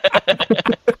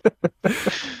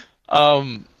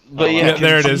 But yeah,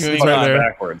 there it is. It's continuing right on. there.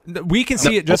 Backward. We can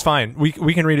see it just fine. We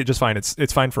can read it just fine.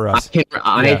 It's fine for us.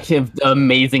 I have the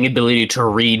amazing ability to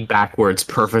read backwards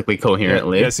perfectly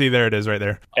coherently. Yeah, see, there it is, right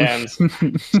there. And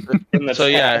in the So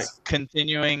yeah, text-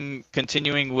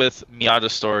 continuing with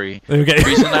Miata's story. Okay. The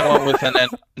reason I went with an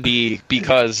ND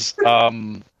because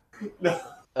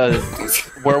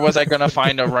where was I gonna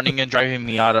find a running and driving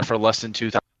Miata for less than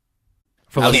 $2,000?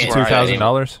 For less than That's where I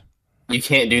 $2,000. You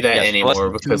can't do that anymore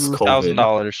because COVID.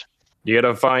 $2,000.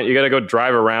 you gotta go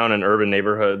drive around in urban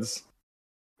neighborhoods,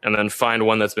 and then find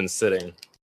one that's been sitting.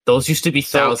 Those used to be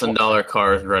 $1,000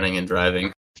 cars running and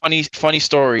driving. Funny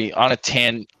story on a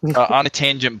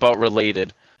tangent but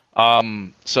related.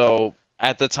 So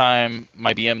at the time,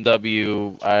 my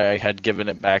BMW, I had given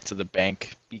it back to the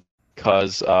bank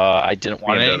because I didn't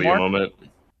want it BMW anymore. moment.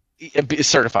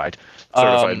 Certified.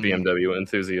 Certified BMW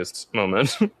enthusiast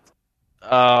moment.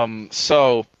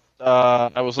 So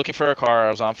I was looking for a car.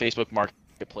 I was on Facebook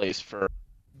Marketplace for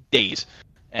days,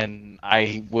 and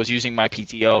I was using my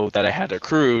PTO that I had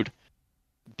accrued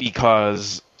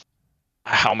because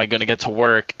how am I going to get to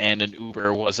work? And an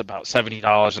Uber was about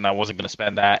 $70, and I wasn't going to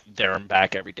spend that there and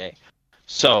back every day.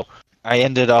 So I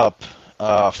ended up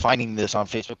finding this on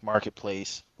Facebook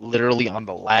Marketplace literally on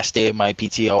the last day of my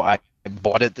PTO. I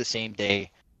bought it the same day.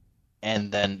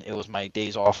 And then it was my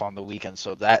days off on the weekend.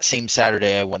 So that same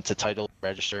Saturday, I went to title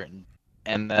register,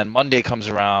 and then Monday comes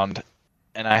around,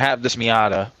 and I have this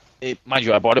Miata. Mind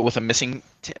you, I bought it with a missing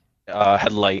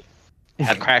headlight. It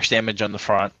had crash damage on the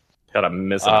front. Got a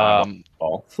missing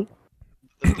ball.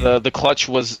 The clutch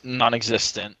was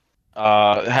non-existent.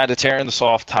 It had a tear in the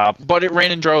soft top, but it ran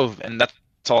and drove, and that's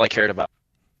all I cared about.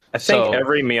 I think So-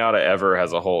 every Miata ever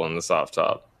has a hole in the soft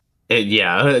top.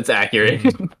 It's accurate.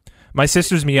 My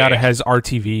sister's Miata has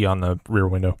RTV on the rear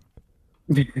window.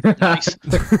 Nice.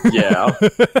 Yeah.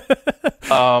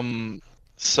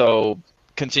 So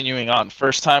continuing on,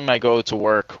 first time I go to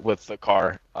work with the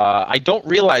car, I don't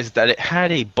realize that it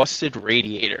had a busted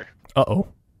radiator. Uh-oh.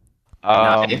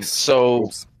 Nice. So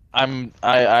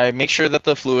I make sure that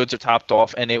the fluids are topped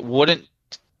off, and it wouldn't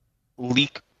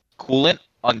leak coolant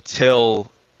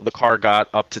until the car got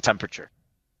up to temperature.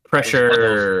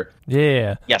 Pressure.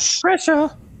 Yeah. Yes. Pressure.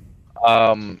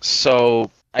 So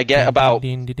I get about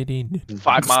 5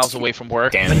 5 miles away from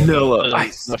work. Damn.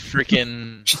 The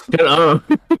freaking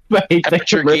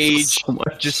temperature gauge So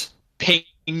much. just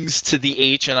pings to the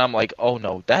H, and I'm like, oh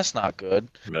no, that's not good.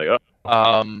 Be like,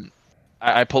 oh,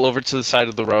 I pull over to the side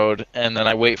of the road, and then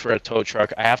I wait for a tow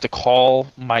truck. I have to call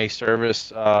my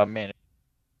service manager.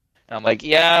 And I'm like,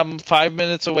 yeah, I'm 5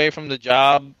 minutes away from the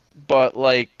job, but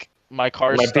like my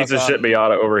car's my stuck piece of on, shit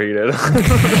Miata overheated.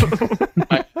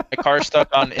 my car's stuck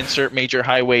on insert major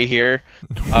highway here.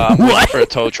 Waiting for a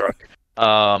tow truck.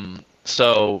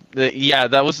 So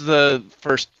that was the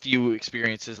first few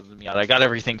experiences of the Miata. I got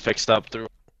everything fixed up through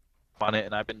on it,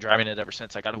 and I've been driving it ever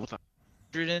since. I got it with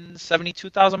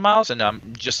 172,000 miles, and I'm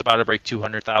just about to break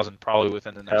 200,000 probably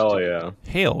within the next Hell 2 yeah.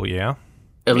 Hell yeah.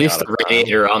 At least the Miata.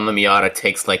 radiator on the Miata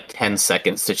takes like 10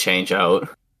 seconds to change out.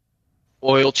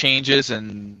 Oil changes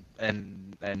and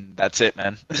that's it,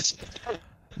 man.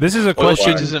 This is a Oil question.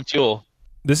 changes and fuel.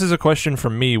 This is a question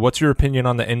from me. What's your opinion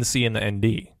on the NC and the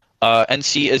ND?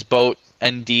 NC is boat.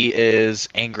 ND is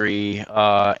angry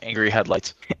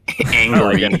headlights. I like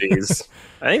Angry. NDs.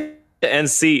 I think the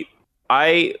NC,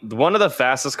 one of the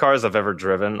fastest cars I've ever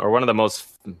driven, or one of the most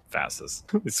fastest.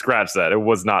 Scratch that. It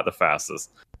was not the fastest.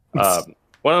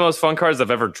 One of the most fun cars I've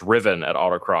ever driven at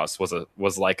autocross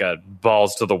was like a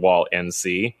balls to the wall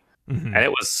NC, Mhm. and it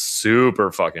was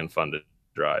super fucking fun to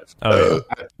drive. Oh,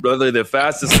 Brother, the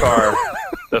fastest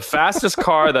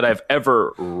car that I've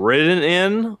ever ridden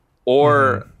in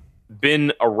or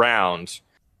been around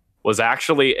was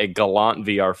actually a Galant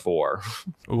VR4.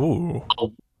 yeah. Ooh.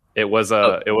 It was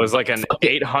like an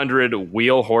 800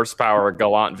 wheel horsepower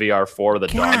Galant VR4 with a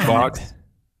dog box.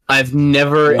 I've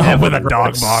never Oh, ever with a heard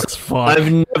dog of- box. Fuck. I've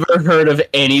never heard of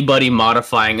anybody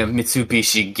modifying a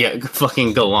Mitsubishi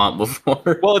fucking Galant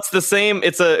before. Well, it's the same.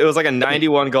 It was like a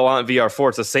 91 Galant VR4.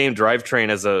 It's the same drivetrain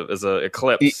as a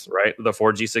Eclipse, right? The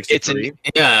 4G63.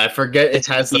 Yeah, I forget it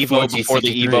has the Evo 4G before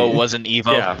the Evo was an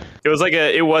Evo. Yeah,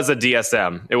 it was a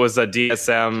DSM. It was a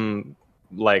DSM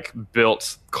like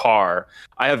built car.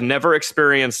 I have never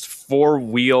experienced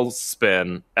 4-wheel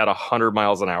spin at 100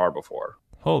 miles an hour before.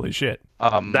 Holy shit.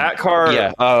 That car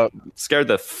Yeah. scared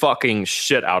the fucking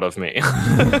shit out of me.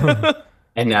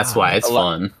 and that's why it's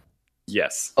fun.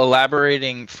 Yes.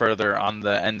 Elaborating further on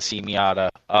the NC Miata,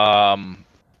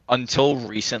 until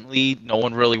recently, no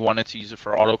one really wanted to use it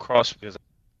for autocross because I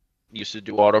used to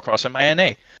do autocross in my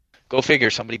NA. Go figure,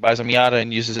 somebody buys a Miata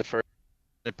and uses it for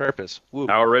purpose. Woo.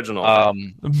 How original.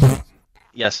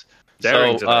 Yes.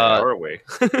 Daring So, today, are we?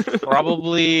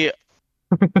 probably,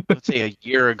 let's say a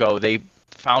year ago, they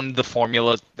found the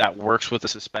formula that works with the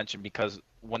suspension because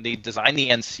when they designed the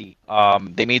NC,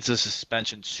 they made the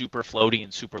suspension super floaty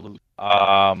and super loose.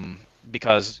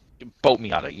 Because boat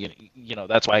Miata, you know,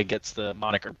 that's why it gets the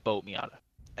moniker boat Miata.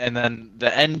 And then the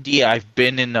ND, I've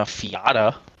been in a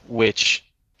Fiata, which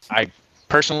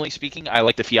personally speaking, I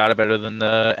like the Fiata better than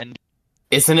the ND.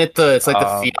 Isn't it it's like the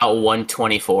Fiat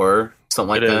 124, something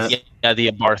like that? Yeah,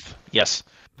 the Abarth, yes.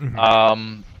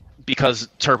 Mhm. Because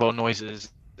turbo noises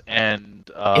and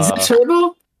Is it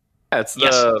turbo? Yeah,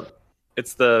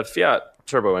 it's the Fiat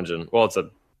turbo engine. Well, it's a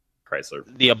Chrysler.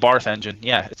 the Abarth engine.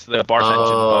 Yeah, it's the Abarth engine.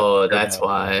 Oh, but that's turbo.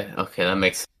 why. Okay,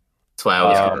 that's why I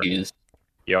was confused.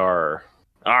 Yar.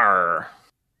 Arr.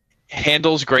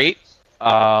 Handles great.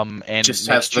 And Just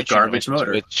makes has the choo-choo garbage noises,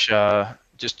 motor. which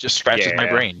just scratches my Yeah.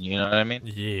 brain. You know what I mean?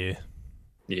 Yeah.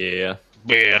 Yeah.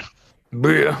 Yeah.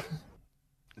 Yeah.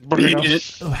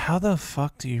 How the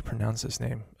fuck do you pronounce this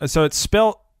name? So it's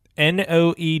spelled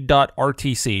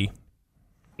NOE.RTC.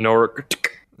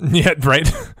 Nork. Yeah,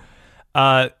 right.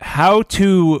 How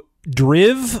to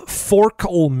driv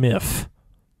forklmif.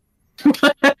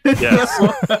 Yes.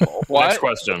 What? Next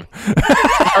question.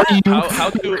 How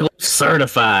to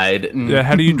Certified. Yeah,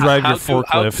 how do you drive How your to-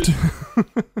 how to-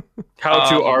 forklift? How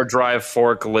to R drive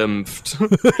fork limped.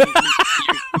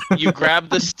 you grab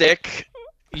the stick,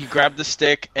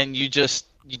 and you just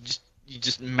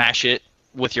mash it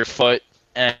with your foot,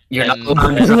 and You're not and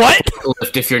allowed to drive What?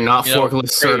 forklift if you're not You know, forklift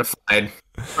certified.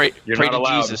 pray, You're pray not to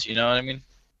allowed. Jesus. You know what I mean?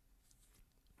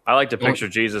 I like to picture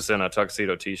Jesus in a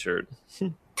tuxedo T-shirt.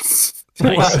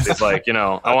 Nice. It's like, you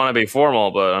know, I want to be formal,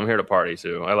 but I'm here to party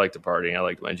too. I like to party. I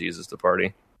like my Jesus to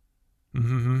party.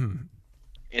 Mhm.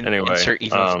 Anyway, Insert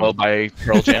Ethan Flow by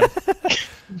Pearl Jam.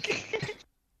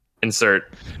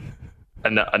 Insert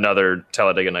another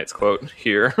Talladega Nights quote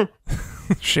here.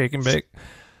 Shake and bake.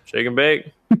 Shake and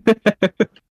bake.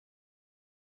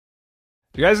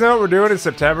 You guys know what we're doing in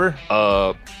September?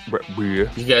 You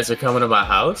guys are coming to my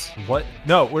house? What?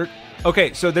 No, we're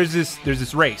okay. So there's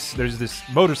this race. There's this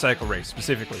motorcycle race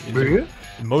specifically. It's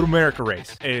a Moto America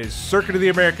race. It is Circuit of the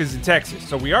Americas in Texas.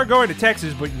 So we are going to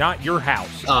Texas, but not your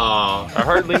house. Oh, I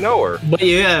hardly know her. but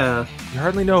yeah. You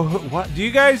hardly know what. Do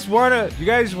you guys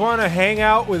wanna hang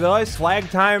out with us, Flag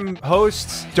Time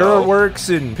hosts,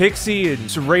 Durworks and Pixie and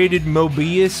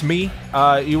SerratedMobius? Me.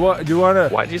 Do you wanna?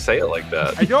 Why'd you say it like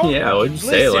that? I don't. Yeah, what'd you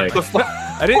say, listen, like-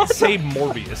 I didn't say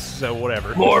Morbius, so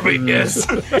whatever. Morbius.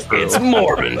 It's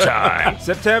Morbin time.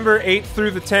 September 8th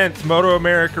through the 10th, Moto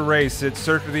America race at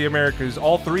Circuit of the Americas.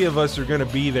 All three of us are going to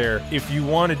be there. If you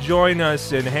want to join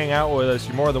us and hang out with us,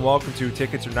 you're more than welcome to.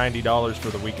 Tickets are $90 for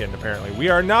the weekend, apparently. We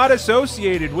are not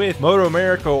associated with Moto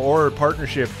America or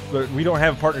partnership, but we don't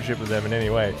have a partnership with them in any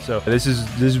way. So this is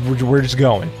we're just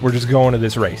going. We're just going to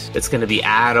this race. It's going to be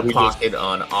out of pocket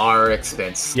on our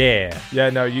expense. Yeah.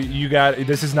 No, you got,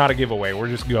 this is not a giveaway.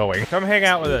 We're just going. Come hang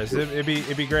out with us. It'd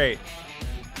be great.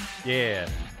 Yeah.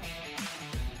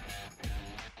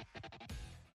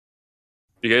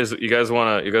 You guys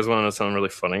wanna know something really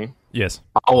funny? Yes.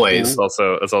 Always.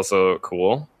 It's also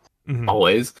cool. Mhm.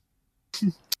 Always.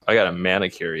 I got a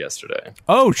manicure yesterday.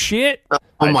 Oh shit.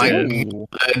 Oh my did.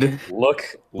 god.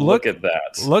 Look at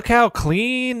that. Look how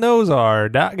clean those are.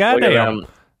 Look at Goddamn. them.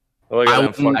 Look I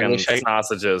at them wouldn't- fucking wish I-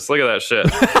 sausages. Look at that shit.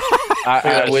 I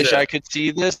that wish shit. I could see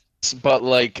this, but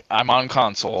like I'm on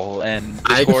console, and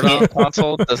I Discord on can't-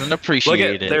 console doesn't Look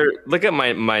appreciate at it. look at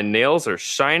my nails are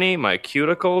shiny. My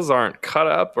cuticles aren't cut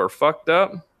up or fucked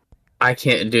up. I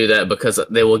can't do that because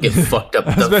they will get fucked up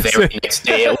was the about to very say- next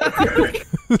day at work.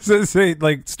 So say,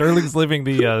 like Sterling's living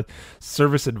the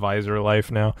service advisor life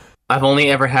now. I've only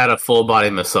ever had a full body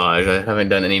massage. I haven't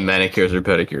done any manicures or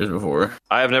pedicures before.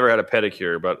 I have never had a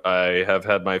pedicure, but I have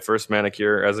had my first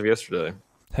manicure as of yesterday.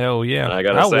 Hell yeah. And I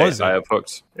gotta How say, was it? I have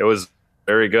hooked. It was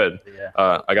very good.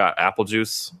 I got apple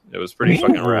juice. It was pretty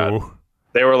fucking rad. Ooh.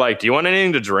 They were like, "Do you want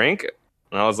anything to drink?"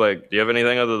 And I was like, "Do you have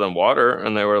anything other than water?"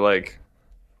 And they were like,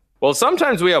 "Well,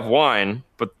 sometimes we have wine,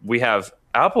 but we have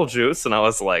apple juice." And I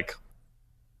was like,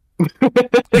 "I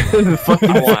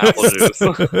want apple juice."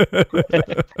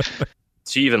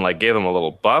 She even like gave him a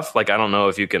little buff. Like I don't know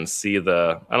if you can see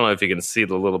the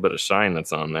little bit of shine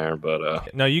that's on there,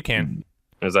 but No, you can.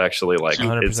 it was actually like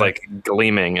 100%. it's like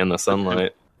gleaming in the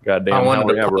sunlight. Goddamn, I hell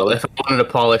wanted yeah, to brother. if I wanted to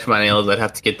polish my nails, I'd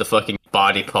have to get the fucking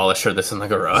body polisher that's in the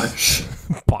garage.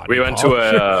 Body We went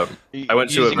polish. to a I went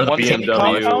to a Using 170 BMW,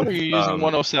 compound, or are you using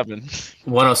 107?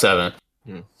 107.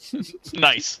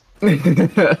 Nice.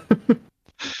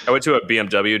 I went to a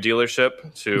BMW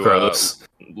dealership to Gross.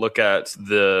 look at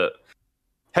the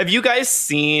Have you guys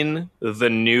seen the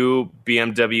new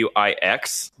BMW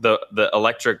iX, the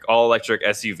all electric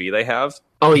SUV they have?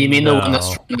 Oh, you mean the one No.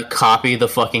 that's trying to copy the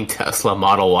fucking Tesla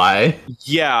Model Y?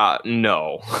 Yeah,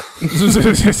 no.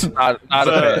 Not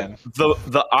a fan.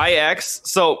 The iX.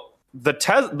 So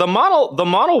the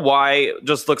Model Y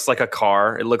just looks like a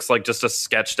car. It looks like just a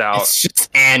sketched out. It's just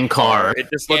an car. It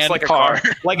just looks And like car. a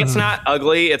car. Like it's not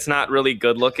ugly. It's not really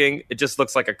good looking. It just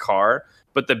looks like a car.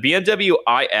 But the BMW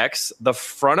iX, the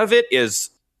front of it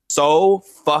is so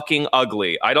fucking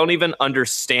ugly. I don't even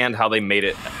understand how they made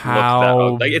it look that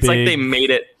ugly. Like, it's like they made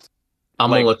it.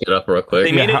 I'm like, gonna look it up real quick.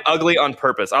 They made it ugly on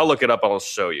purpose. I'll look it up. I'll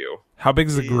show you. How big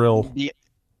is the grill?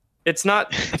 It's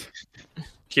not.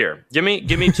 Here, give me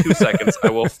 2 seconds.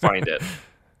 I will find it.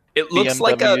 It looks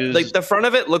like the front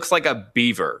of it looks like a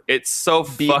beaver. It's so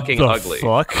fucking The ugly.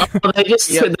 fuck? They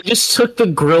just took the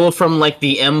grill from like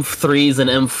the M3s and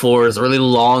M4s, really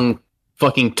long,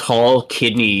 fucking tall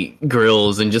kidney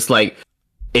grills, and just like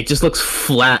it just looks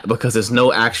flat because there's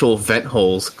no actual vent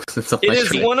holes. It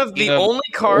is one of the only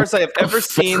cars I have ever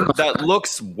seen that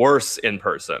looks worse in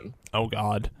person. Oh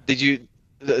god. Did you?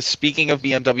 Speaking of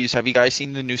BMWs, have you guys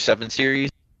seen the new 7 Series?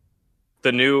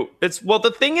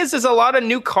 The thing is a lot of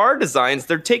new car designs.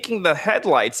 They're taking the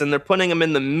headlights and they're putting them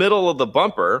in the middle of the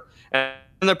bumper, and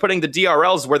they're putting the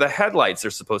DRLs where the headlights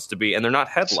are supposed to be, and they're not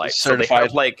headlights.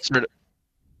 Certified, so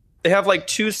they have like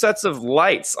 2 sets of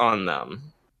lights on them.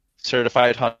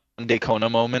 Certified Hyundai Kona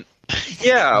moment.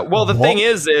 Yeah. Well, the thing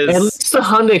is at least the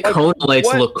Hyundai Kona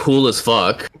lights look cool as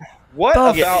fuck. What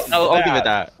about I'll give it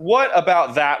that. What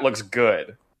about that looks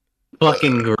good?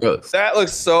 Fucking gross. That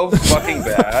looks so fucking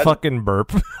bad. Fucking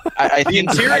burp. I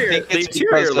think the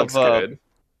interior looks good.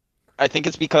 I think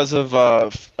it's because of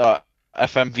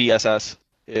FMVSS.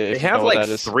 They have like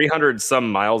 300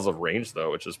 some miles of range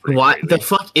though, which is pretty. What crazy. the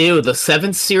fuck? Ew, the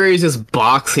 7 Series is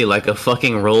boxy like a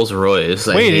fucking Rolls Royce.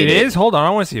 Wait, it is? Hold on, I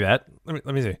want to see that. Let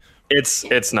me see.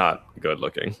 It's not good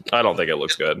looking. I don't think it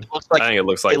looks good. I think it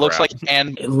looks like it looks like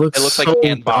so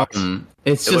an box. dumb.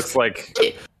 It's it just looks like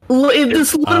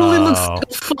this literally looks like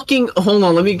a fucking. Hold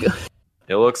on, let me.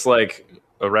 It looks like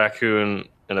a raccoon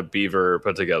and a beaver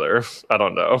put together. I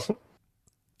don't know.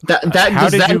 How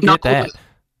did you get that?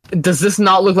 Does this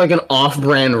not look like an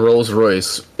off-brand Rolls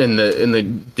Royce in the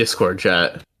Discord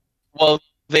chat? Well,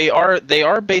 they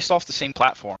are based off the same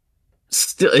platform.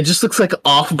 Still, it just looks like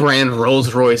off-brand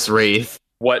Rolls Royce Wraith.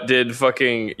 What did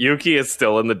fucking Yuki is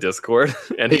still in the Discord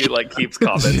and he like keeps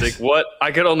commenting. What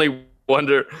I could only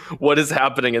wonder what is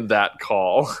happening in that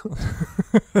call.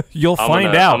 You'll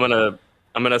find out. I'm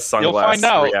gonna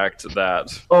sunglass react to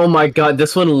that. Oh my god,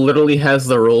 this one literally has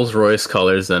the Rolls Royce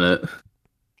colors in it.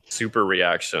 Super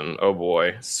reaction. Oh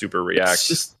boy, super react. It's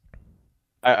just,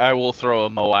 I will throw a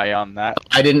moai on that.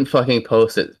 I didn't fucking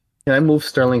post it. Can I move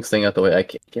Sterling's thing out the way? I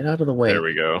can't get out of the way. There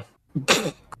we go.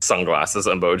 Sunglasses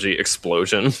emoji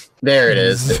explosion. There it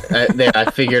is.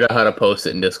 I figured out how to post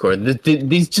it in Discord.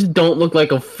 These just don't look like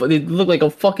they look like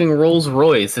a fucking Rolls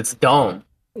Royce. It's dumb.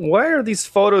 Why are these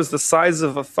photos the size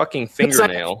of a fucking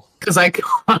fingernail? Because I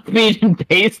copied and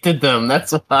pasted them.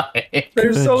 That's why.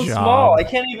 They're Good so job. small. I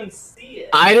can't even see it.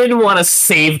 I didn't want to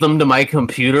save them to my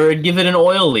computer and give it an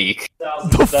oil leak.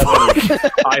 2007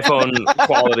 iPhone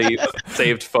quality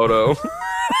saved photo.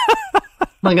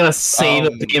 I'm gonna save a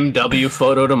BMW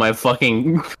photo to my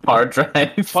fucking hard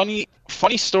drive. Funny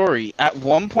story. At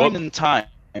one point in time,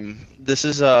 this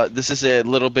is a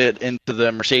little bit into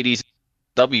the Mercedes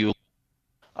W.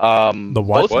 The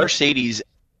what? Both Mercedes,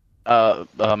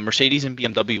 Mercedes and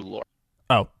BMW lore.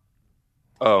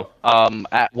 Oh.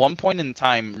 At one point in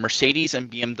time, Mercedes and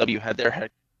BMW had their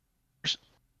headquarters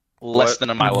less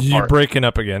than a mile You're apart. breaking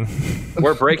up again.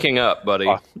 We're breaking up,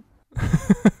 buddy.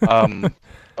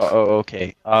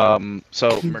 Okay.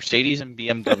 So Mercedes and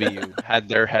BMW had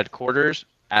their headquarters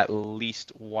at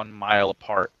least 1 mile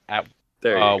apart.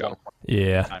 There you go.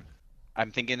 Yeah. I'm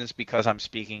thinking it's because I'm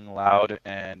speaking loud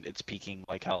and it's peaking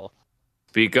like hell.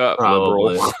 Speak up,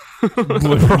 Probably. liberal.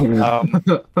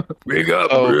 Speak up,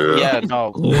 bro. Yeah,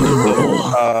 no.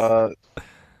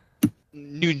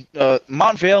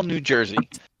 Montvale, New Jersey,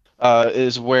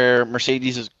 is where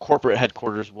Mercedes' corporate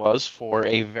headquarters was for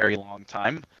a very long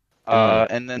time.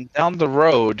 And then down the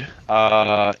road,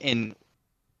 in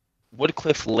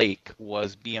Woodcliff Lake,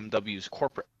 was BMW's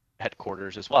corporate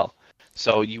headquarters as well.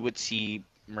 So you would see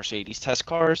Mercedes test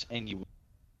cars and you would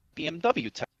see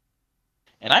BMW test.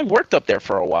 And I worked up there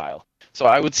for a while, so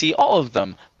I would see all of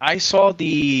them. I saw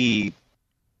what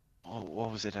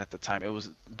was it at the time? It was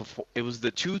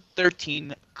the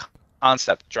 213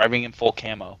 concept driving in full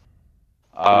camo.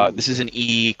 This is an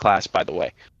E class, by the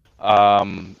way.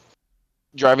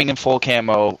 driving in full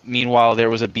camo. Meanwhile, there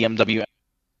was a BMW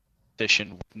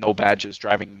edition with no badges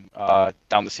driving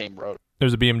down the same road.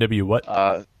 There's a BMW what?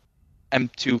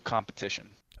 M2 competition.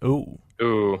 Ooh.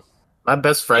 Ooh. My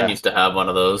best friend Yeah. used to have one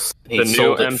of those. He The new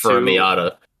sold it for a M2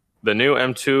 Miata. The new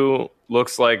M2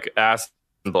 looks like ass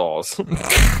and balls.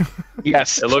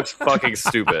 Yes. It looks fucking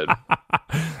stupid.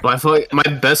 I feel like my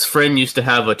best friend used to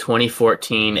have a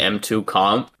 2014 M2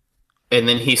 comp, and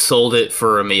then he sold it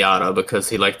for a Miata because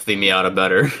he liked the Miata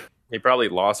better. He probably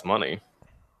lost money.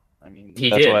 I mean, He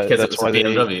that's did why- because it that's was a why they-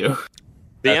 BMW.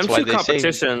 The That's why M2 they say-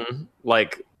 competition,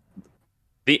 like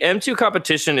the M2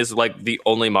 competition, is like the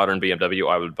only modern BMW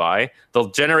I would buy. The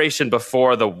generation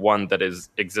before the one that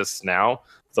exists now,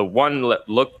 the one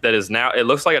that is now, it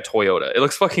looks like a Toyota. It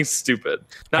looks fucking stupid.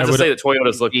 Not to say that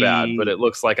Toyotas look bad, but it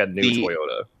looks like a new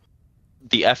Toyota.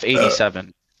 The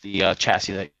F87, the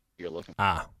chassis that you're looking for.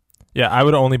 Ah. Yeah, I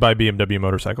would only buy BMW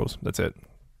motorcycles. That's it.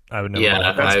 I would never buy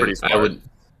Yeah, That's pretty I smart. would.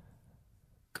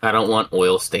 I don't want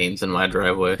oil stains in my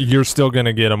driveway. You're still going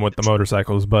to get them with the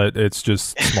motorcycles, but it's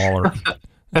just smaller.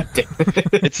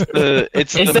 It's the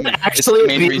it's Is the, that it's actually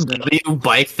the a main reason. BMW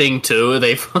bike thing too?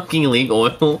 They fucking leak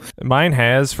oil. Mine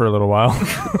has for a little while.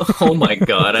 Oh my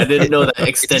god! I didn't know that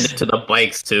extended to the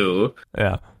bikes too.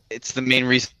 Yeah. It's the main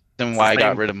reason why I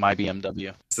got rid of my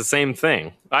BMW. It's the same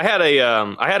thing. I had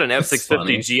an That's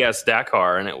funny. F650 GS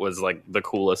Dakar, and it was like the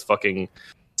coolest fucking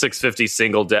 650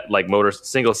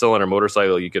 single cylinder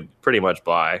motorcycle you could pretty much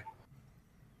buy.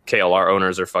 KLR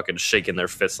owners are fucking shaking their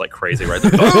fists like crazy right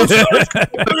there. Oh,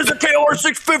 that is a KLR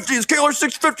 650. This KLR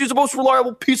 650 is the most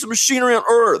reliable piece of machinery on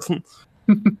earth.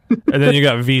 And then you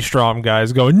got V-Strom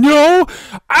guys going, no,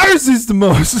 ours is the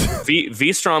most.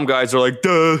 V-Strom guys are like,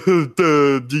 duh,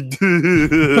 duh,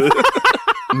 duh.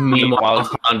 Meanwhile,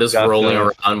 Honda's got rolling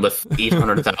the- around with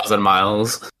 800,000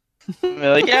 miles.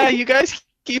 They're like, yeah, you guys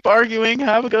keep arguing.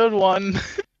 Have a good one.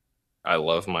 I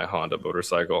love my Honda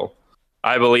motorcycle.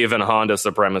 I believe in Honda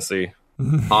supremacy.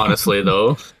 Honestly,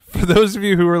 though, For those of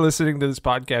you who are listening to this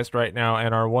podcast right now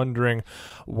and are wondering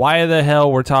why the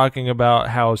hell we're talking about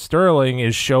how Sterling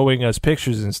is showing us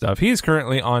pictures and stuff, he's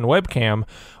currently on webcam,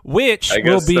 which I will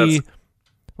guess be that's-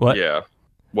 what? Yeah.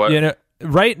 What? You know,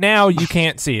 right now you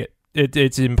can't see it.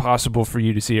 It's impossible for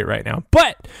you to see it right now.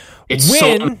 But it's when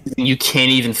so amazing you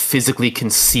can't even physically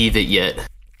conceive it yet.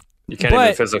 You can't even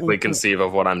But- physically conceive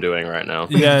of what I'm doing right now.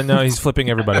 yeah, no, he's flipping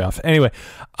everybody off. Anyway,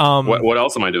 What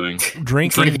else am I doing?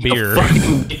 drinking beer.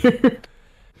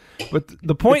 But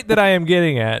the point that I am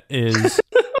getting at is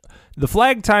the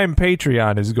Flag Time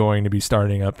Patreon is going to be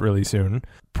starting up really soon.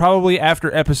 Probably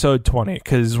after episode 20,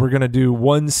 because we're going to do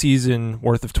one season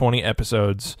worth of 20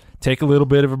 episodes, take a little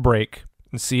bit of a break,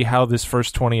 and see how this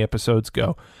first 20 episodes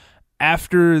go.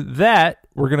 After that,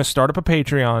 we're going to start up a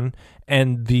Patreon,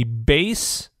 and the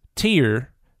base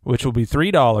tier, which will be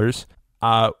 $3,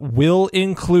 will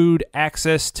include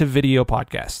access to video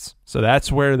podcasts. So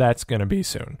that's where that's going to be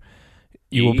soon.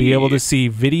 You will be able to see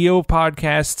video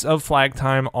podcasts of Flag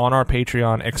Time on our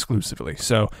Patreon exclusively.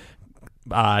 So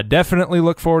definitely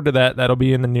look forward to that. That'll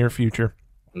be in the near future.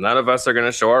 None of us are going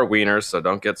to show our wieners, so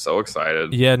don't get so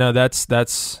excited. Yeah, no, that's the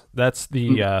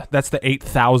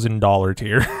 $8,000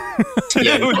 tier.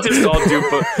 Yeah,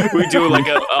 we do like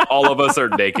a all of us are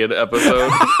naked episode.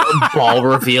 ball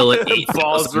reveal at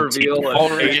Balls reveal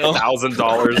Ball at reveal.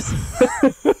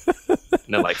 $8,000.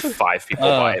 And then like 5 people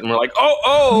buy it, and we're like,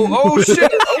 oh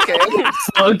shit, okay.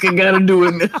 Fuck, I gotta do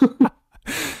it now.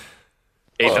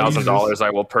 $8,000. I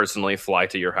will personally fly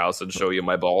to your house and show you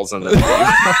my balls, and then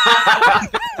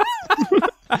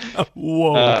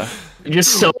Whoa.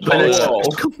 Just so open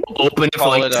it for Call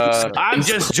like it, 2 seconds. I'm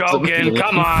just joking.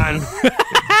 Come on.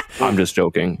 I'm just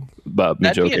joking. But me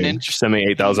That'd be an joking. interesting- Send me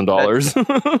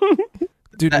 $8,000.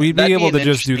 Dude, we'd be That'd able an to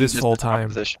just do interesting this full business time.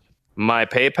 proposition. My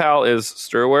PayPal is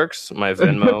Stirworks. My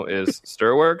Venmo is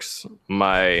Stirworks.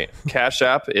 My Cash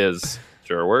App is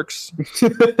Stirworks.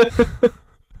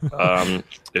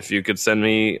 If you could send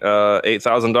me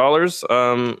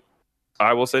 $8,000,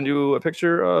 I will send you a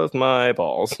picture of my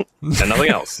balls and nothing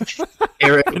else.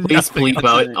 Eric, please bleep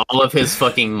out all of his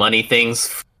fucking money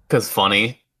things because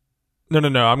funny. No,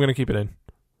 I'm going to keep it in.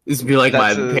 Just be like,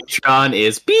 my That's Patreon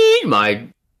is beep, my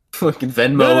fucking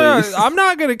Venmo No, is. I'm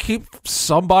not going to keep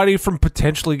somebody from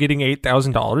potentially getting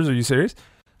 $8,000. Are you serious?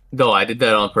 No, I did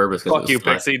that on purpose. 'cause Fuck it was you,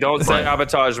 fun. Pixie. Don't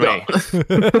sabotage me.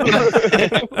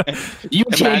 You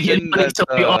can't get Imagine money, that, so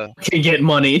we all can get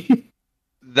money.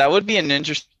 That would be an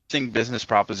interesting business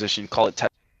proposition. Call it.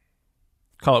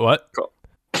 Call it what?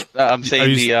 I'm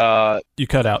saying You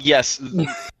cut out. yes.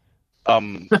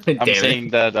 I'm Damn it.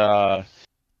 saying that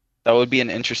that would be an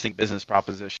interesting business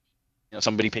proposition. You know,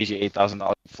 somebody pays you $8,000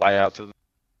 to fly out to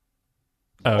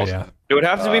Oh yeah. It would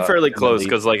have to be fairly and close then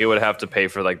because like it would have to pay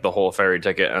for like the whole ferry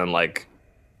ticket and like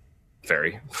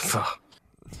ferry.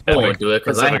 I won't do it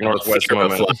because I Pacific have Northwest fear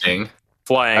of moment. flying.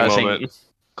 Flying I was moment. saying,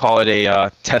 call it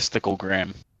a testicle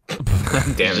gram.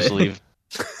 Damn Just it. leave.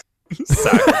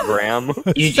 Sacrogram.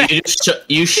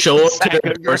 You show up to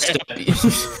the doorstep.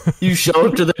 You show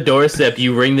up to the doorstep.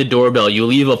 You ring the doorbell. You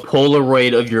leave a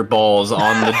Polaroid of your balls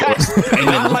on the doorstep. And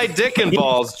Not then, my dick and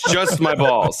balls, just my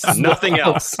balls. Nothing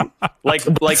else. Like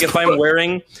if I'm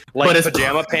wearing But like it's-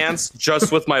 pajama pants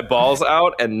just with my balls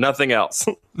out and nothing else.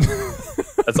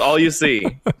 That's all you see.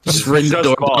 just ring the Just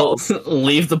doorbell. balls.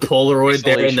 Leave the Polaroid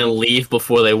there, and then leave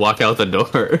before they walk out the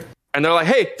door. And they're like,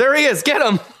 "Hey, there he is! Get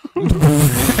him!" And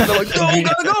they're like, "Go,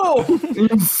 gotta go!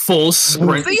 Full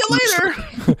sprint. See you later!"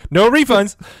 No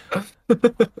refunds.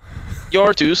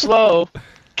 You're too slow.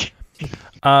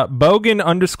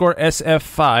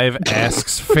 Bogan_SF5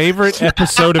 asks favorite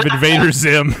episode of Invader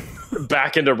Zim.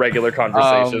 Back into regular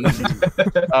conversation.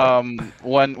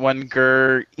 When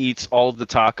Gurr eats all of the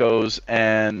tacos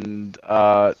and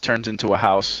turns into a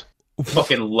house.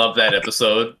 Fucking love that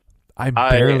episode. I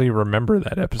barely remember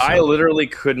that episode. I literally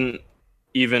couldn't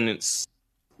even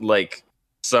like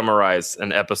summarize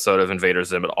an episode of Invader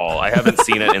Zim at all. I haven't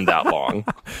seen it in that long.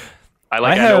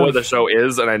 I know what the show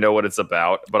is and I know what it's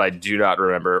about, but I do not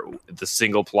remember the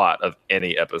single plot of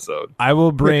any episode. I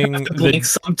will bring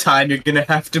Sometime you're gonna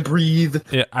have to breathe.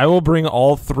 Yeah, I will bring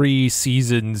all 3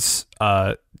 seasons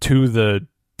to the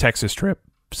Texas trip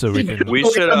so we can. We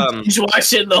should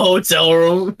watch it in the hotel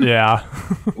room. Yeah,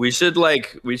 we should build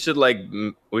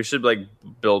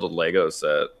a Lego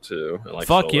set too. And, like,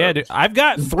 fuck show yeah, it. dude. I've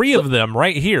got 3 of them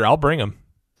right here. I'll bring them.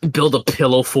 Build a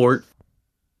pillow fort.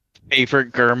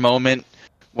 Favorite Gurr moment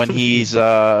when he's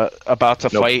about to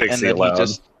No fight and pixie then allowed. he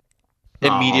just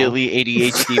immediately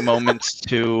ADHD moments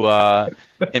to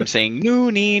him saying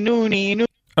noonie noonie noonie.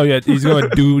 Oh yeah, he's going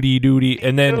duty,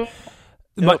 and then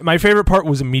my favorite part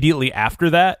was immediately after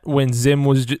that when Zim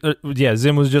was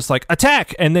Zim was just like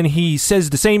attack, and then he says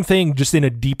the same thing just in a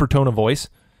deeper tone of voice.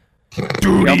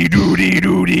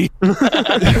 Duty.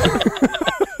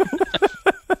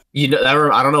 You know,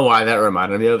 I don't know why that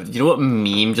reminded me of. You know what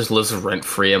meme just lives rent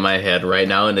free in my head right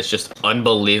now, and it's just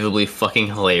unbelievably fucking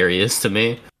hilarious to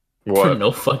me for What?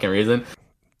 no fucking reason.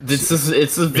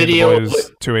 It's a video.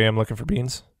 Boys, 2 a.m. looking for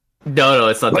beans. No,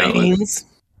 it's not that one.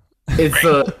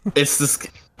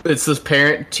 It's this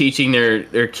parent teaching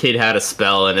their kid how to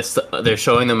spell, and they're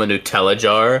showing them a Nutella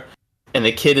jar, and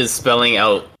the kid is spelling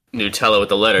out Nutella with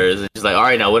the letters, and she's like, "All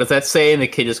right, now what does that say?" And the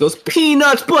kid just goes,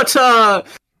 "Peanut butter."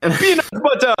 And Peanut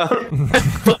butter. I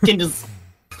fucking just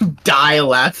die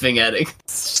laughing at it.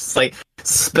 It's just like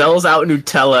spells out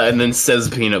Nutella and then says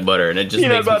peanut butter, and it just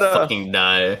Peanut makes butter. me fucking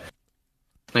die.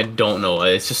 I don't know why.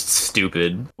 It's just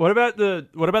stupid. What about the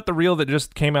reel that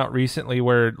just came out recently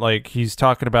where like he's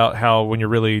talking about how when you're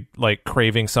really like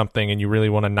craving something and you really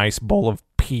want a nice bowl of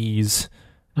peas.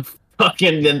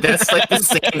 Fucking, that's like the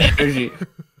same energy.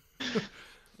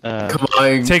 Come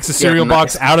on. Takes a cereal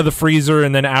box out of the freezer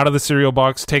and then out of the cereal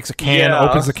box takes a can, Yeah.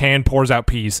 opens the can, pours out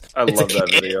peas. I love that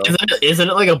video. Isn't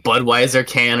it like a Budweiser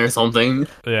can or something?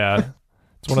 Yeah.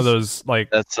 It's one of those like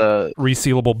That's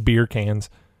resealable beer cans.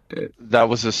 that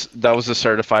was a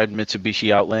certified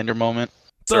Mitsubishi Outlander moment.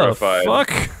 Certified.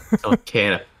 The fuck? A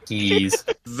can of peas.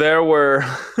 There were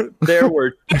 2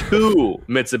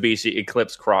 Mitsubishi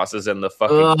Eclipse crosses in the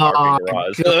fucking Oh, parking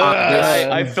garage. God.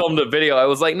 I filmed a video. I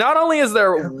was like, not only is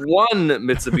there 1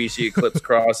 Mitsubishi Eclipse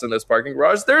cross in this parking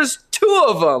garage, there's 2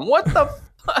 of them. What the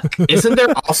fuck? Isn't there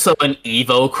also an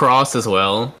Evo cross as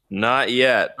well? Not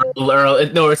yet.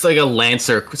 No, it's like a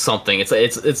Lancer something. It's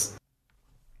like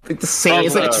the same.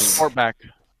 It's like a Sportback.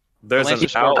 There's an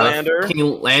Lancer Outlander.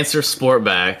 fucking Lancer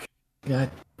Sportback.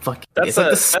 God, fuck. That's it's like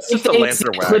just a thing as Lancer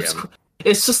the Eclipse. wagon.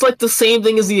 It's just like the same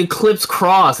thing as the Eclipse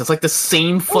Cross. It's like the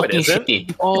same fucking isn't.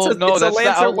 shit. Oh It's a no, that's the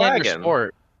Lancer Outlander wagon.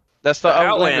 Sport. That's the The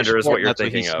Outlander Outlander is Sport. what you're That's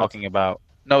thinking he's of. talking about.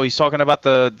 No, he's talking about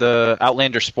the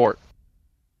Outlander Sport.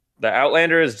 The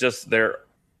Outlander is just their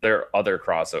other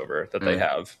crossover that they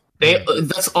have.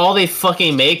 That's all they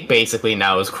fucking make basically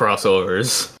now is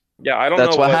crossovers. Yeah, I don't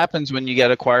That's know what happens when you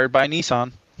get acquired by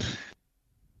Nissan.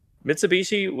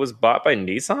 Mitsubishi was bought by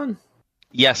Nissan?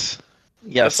 Yes.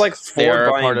 That's like they Ford are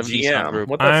a buying part of GM. Nissan Group.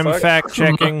 What the I'm fuck? fact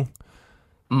checking.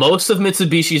 Most of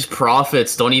Mitsubishi's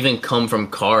profits don't even come from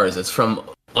cars. It's from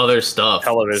other stuff.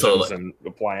 Televisions So, like, and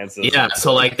appliances. yeah,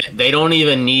 so like they don't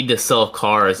even need to sell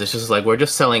cars. It's just like we're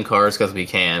just selling cars because we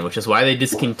can, which is why they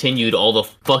discontinued all the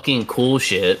fucking cool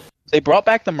shit. They brought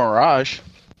back the Mirage,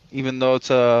 even though it's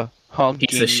a hunky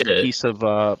Piece of shit. piece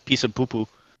of poo poo.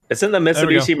 Isn't the There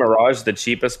we Mitsubishi Mirage the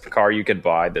cheapest car you could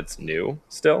buy that's new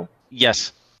still?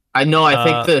 Yes. I know. I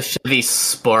think the Chevy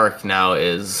Spark now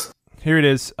is. Here it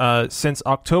is. Since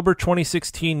October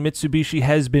 2016, Mitsubishi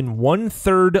has been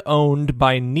 1/3 owned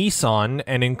by Nissan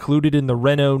and included in the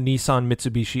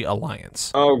Renault-Nissan-Mitsubishi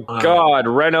alliance. Oh God,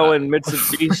 Renault and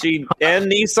Mitsubishi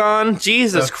and Nissan.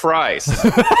 Jesus Christ!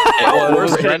 It was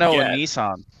Worst Renault yet. and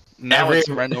Nissan. Now it's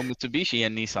Renault, Mitsubishi,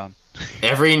 and Nissan.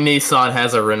 Every Nissan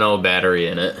has a Renault battery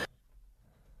in it.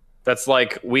 That's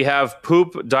like we have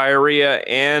poop, diarrhea,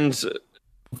 and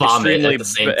Vomit at the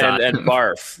same time. and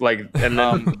barf. Like, and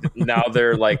then now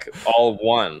they're like all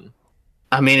one.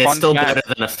 I mean, it's Fun still fact.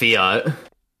 better than a Fiat.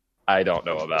 I don't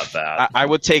know about that. I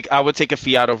would take a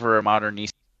Fiat over a modern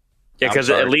Nissan. Yeah, because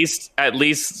I'm at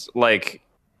least like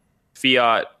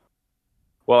Fiat.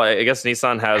 Well, I guess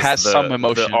Nissan has some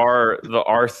emotion. The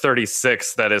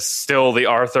R36 that is still the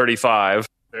R35.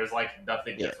 There's like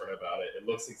nothing different about it. It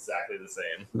looks exactly the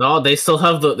same. No, they still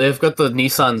have they've got the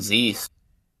Nissan Z.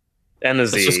 And the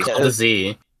It's Z. just called the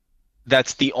Z.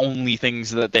 That's the only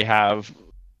things that they have.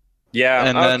 Yeah,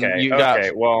 And then okay, you got-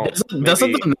 okay. Well,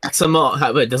 Doesn't maybe the Maxima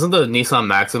have it? Doesn't the Nissan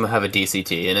Maxima have a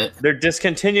DCT in it? they're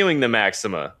discontinuing the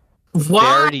Maxima. Why?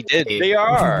 They already did. They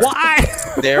are. Why?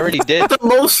 They already did. The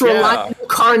most reliable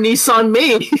car Nissan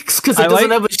makes because it I doesn't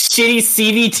like- have a shitty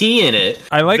CVT in it.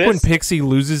 I like when This- Pixie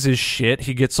loses his shit.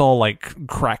 He gets all like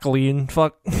crackly and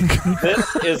fuck.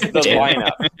 This is the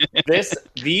lineup.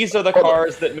 These are the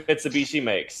cars that Mitsubishi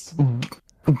makes.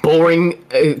 Boring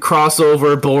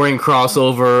crossover, boring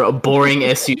crossover, boring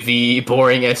SUV,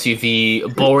 boring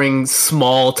SUV, boring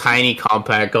small tiny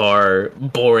compact car,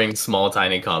 boring small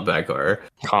tiny compact car.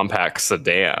 Compact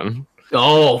sedan.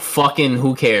 Oh, fucking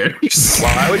who cares?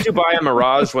 Why would you buy a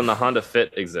Mirage when the Honda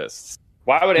Fit exists?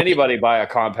 Why would anybody buy a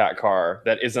compact car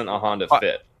that isn't a Honda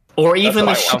Fit? Or even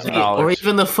the That's Chevy, $5,000. or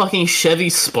even the fucking Chevy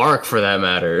Spark for that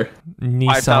matter.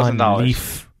 Nissan $5,000.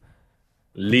 Leaf.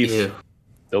 Leaf. Ew.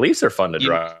 The Leafs are fun to You-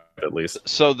 drive, at least.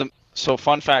 So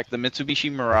fun fact: the Mitsubishi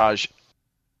Mirage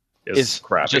It's is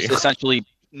crappy. just essentially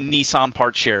Nissan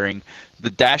part sharing. The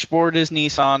dashboard is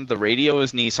Nissan. The radio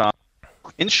is Nissan.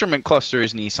 Instrument cluster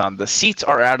is Nissan. The seats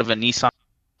are out of a Nissan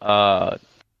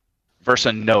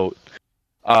Versa Note.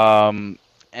 And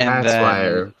That's then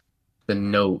why the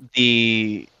Note.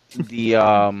 the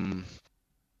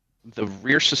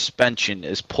rear suspension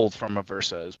is pulled from a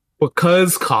Versa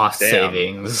Because cost Damn.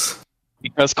 savings.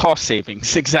 because cost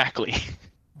savings. Exactly.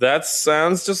 That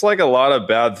sounds just like a lot of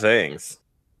bad things.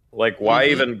 Like, why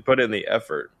Mhm. even put in the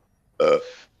effort?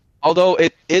 Although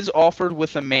it is offered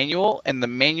with a manual, and the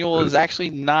manual is actually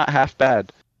not half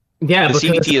bad. Yeah, The because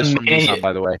CVT it's is a from manu- Nissan,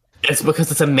 by the way. It's because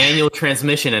it's a manual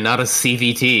transmission and not a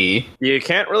CVT. You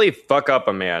can't really fuck up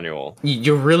a manual.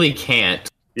 You really can't.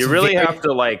 You really have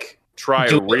to, like, try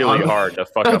Do it really on- hard to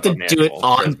fuck You have up a to manual. do it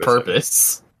on transmission.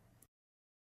 purpose.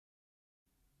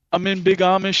 I'm in Big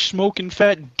Amish smoking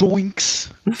fat doinks.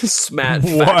 Smat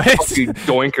What? fat fucking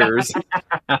doinkers.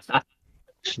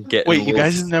 Getting Wait, a you little-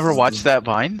 guys have never watched that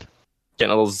Vine?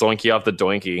 Getting a little zoinky off the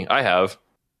doinky. I have.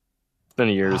 It's been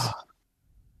years.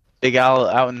 Big Al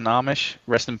out in Amish.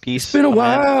 Rest in peace. It's been a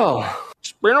while.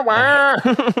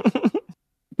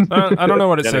 I don't know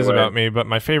what it says Anyway. about me, but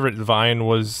my favorite Vine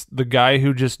was the guy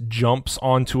who just jumps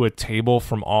onto a table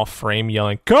from off frame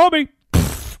yelling, Kobe!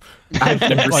 I've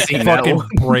never Like seen that fucking one.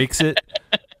 breaks it.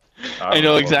 I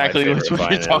know exactly my what favorite you're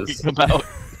Vine talking is. about.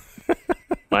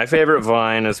 My favorite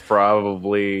Vine is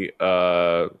probably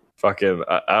fucking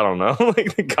I don't know,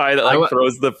 like the guy that like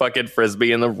throws the fucking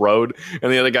frisbee in the road,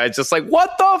 and the other guy's just like,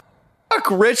 "What the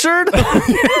fuck, Richard?"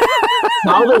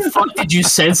 How the fuck did you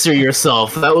censor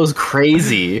yourself? That was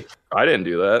crazy. I didn't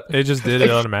do that. It just did it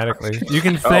automatically. You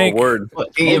can Oh, thank word.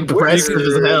 Impressive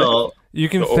as hell. you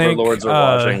can The thank overlords are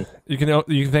watching. you can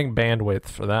thank bandwidth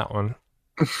for that one.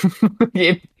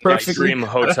 Extreme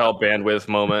hotel bandwidth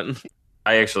moment.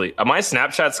 I actually, my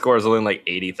Snapchat score is only like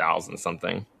 80,000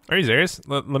 something. Are you serious?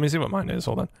 Let me see what mine is.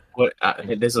 Hold on. What?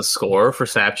 There's a score for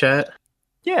Snapchat.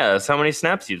 Yeah, that's how many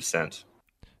snaps you've sent.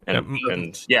 And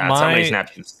Yeah, that's how many my-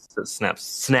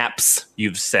 snaps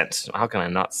you've sent. How can I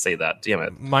not say that? Damn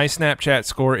it. My Snapchat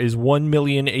score is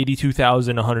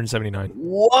 1,082,179.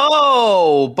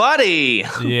 Whoa, buddy.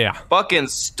 Yeah. Fucking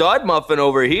stud muffin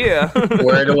over here.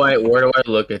 Where do I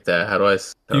look at that? How do I?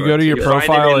 You go to your you find it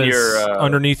profile in and your, it's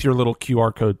underneath your little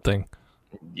QR code thing.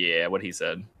 Yeah, what he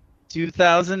said.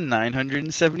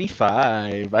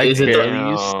 2,975. I Is it barely the-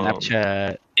 use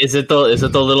Snapchat. Is it the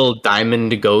little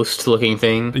diamond ghost looking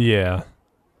thing? Yeah.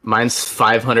 Mine's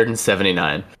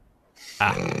 579.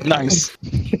 Nice.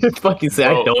 Fucking say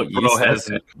I don't use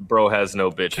that. Bro has no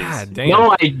bitches. God damn.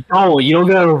 No, I don't. You don't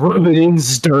gotta rub it in,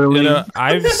 Sterling. You know,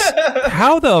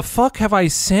 how the fuck have I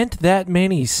sent that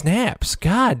many snaps?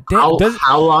 God damn.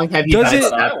 How long have you does had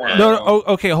it? Snapchat? No,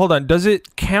 okay, hold on. Does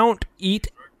it count each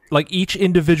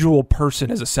individual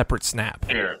person as a separate snap?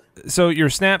 Here. So your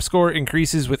snap score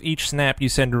increases with each snap you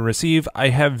send and receive. I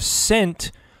have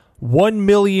sent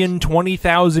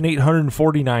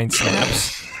 1,020,849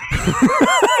 snaps.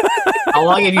 How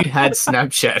long have you had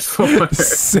Snapchat for?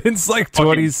 Since like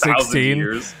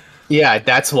 2016. Yeah,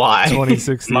 that's why.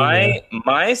 2016. My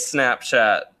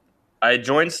Snapchat, I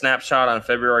joined Snapchat on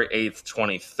February 8th,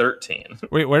 2013.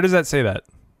 Wait, where does that say that?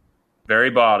 Very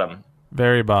bottom.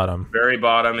 Very bottom. Very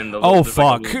bottom in the Oh, there's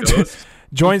like a fuck. little ghost.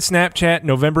 Join Snapchat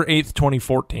November 8th,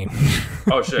 2014.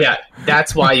 Oh, shit. Yeah,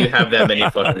 that's why you have that many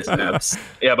fucking snaps.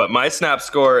 Yeah, but my snap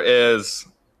score is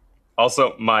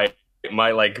also my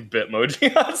like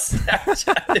Bitmoji on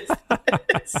Snapchat.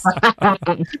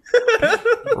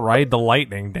 Ride the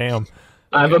lightning, damn.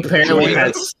 I've apparently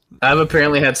had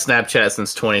Snapchat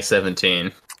since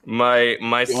 2017.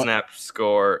 My snap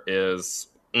score is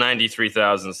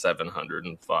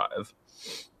 93,705.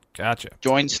 Gotcha.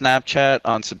 Joined Snapchat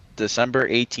on December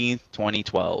 18th,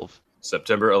 2012.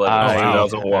 September 11th,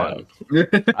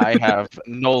 2001. I have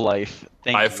no life.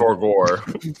 Thank I you. forgore.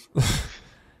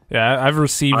 Yeah, I've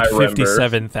received I remember.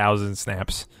 57,000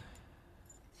 snaps.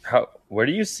 Where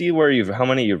do you see how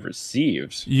many you've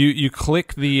received? You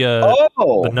click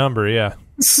the number, yeah.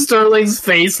 Sterling's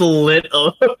face lit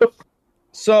up.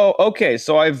 So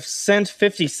I've sent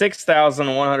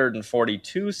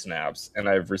 56,142 snaps, and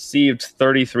I've received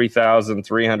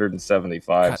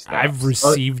 33,375 snaps. I've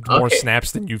received more Okay.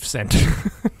 snaps than you've sent.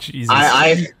 Jesus.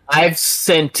 I've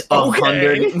sent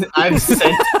 100. I've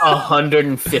sent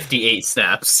 158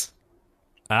 snaps.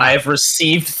 I've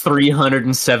received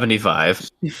 375.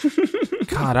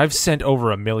 God, I've sent over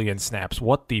 1 million snaps.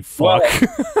 What the fuck? Well,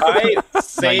 I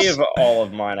save all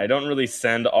of mine. I don't really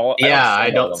send all.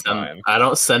 I all of mine.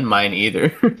 don't send mine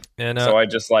either. And So I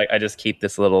just keep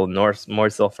this little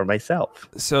morsel for myself.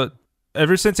 so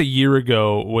ever since a year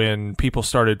ago when people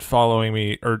started following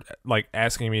me or like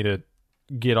asking me to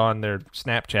get on their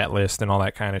Snapchat list and all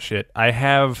that kind of shit, I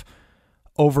have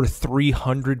over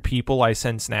 300 people I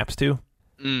send snaps to.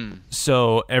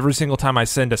 So every single time I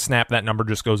send a snap, that number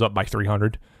just goes up by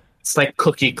 300. It's like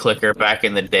Cookie Clicker back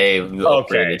in the day. When you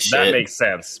Okay, upgraded that shit. makes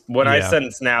sense. When I Yeah.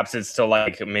 send snaps, it's to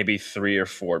like maybe 3 or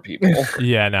 4 people,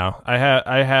 Yeah, no. I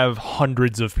have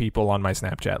hundreds of people on my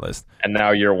Snapchat list. and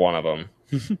now you're one of them.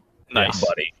 Nice.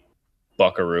 buddy,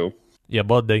 buckaroo. Yeah,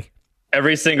 buddy. I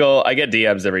get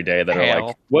DMs every day that are Hell.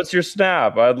 like, "What's your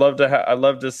snap? I'd love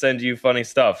to send you funny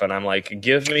stuff." And I'm like,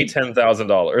 "Give me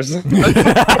 $10,000."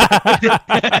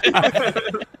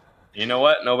 You know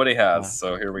what? Nobody has.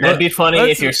 So here we go. That'd be funny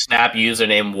if your Snap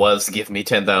username was "Give me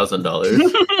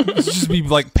 $10,000." Just be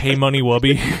like pay money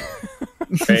wubby.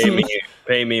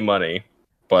 Pay me money.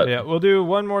 But Yeah, we'll do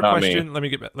one more Not question. Let me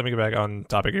get back on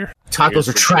topic here. Tacos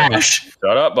are trash.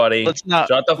 shut up, buddy. Let's not.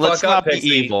 Shut the fuck let's up, not be Pixie.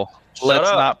 evil. Shut Let's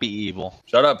up. not be evil.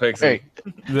 Shut up, Pixie. Hey,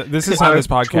 This is how this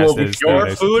podcast is. Your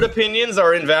nowadays. food opinions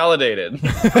are invalidated.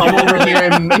 Come over here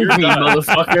and make You're me, done.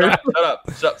 motherfucker.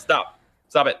 Shut up.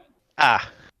 Stop it.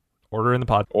 Order in the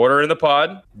pod. Order in the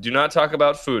pod. Do not talk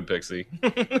about food, Pixie.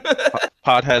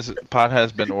 pod has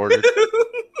been ordered.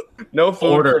 No food.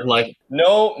 Order like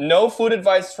No food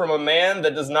advice from a man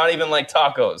that does not even like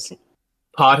tacos.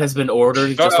 pod has been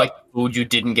ordered, Shut just up. like food you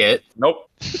didn't get. Nope.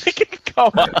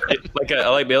 Come on.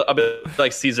 I'll be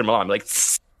like Caesar Milan. Like,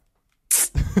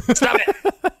 stop it.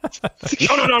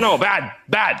 No.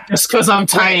 Bad. Just because I'm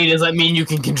tiny doesn't mean you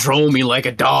can control me like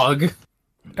a dog.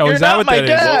 Oh, You're is that not what my that is?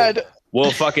 dad.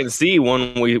 We'll fucking see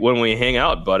when we hang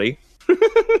out, buddy.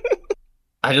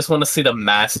 I just want to see the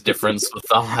mass difference with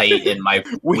the height in my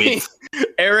width.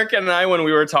 Eric and I, when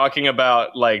we were talking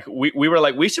about like we were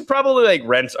like we should probably like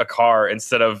rent a car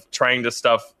instead of trying to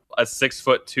stuff a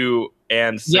 6'2"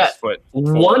 and 6'4"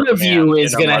 One of man you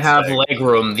is in a going to have Mustang. leg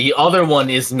room. The other one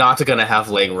is not going to have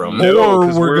leg room. No, Or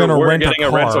 'cause we're gonna rent a getting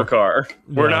car. rental car.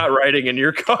 We're Yeah. not riding in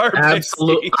your car.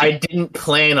 Absolutely. Pixie. I didn't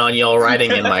plan on y'all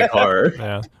riding in my car.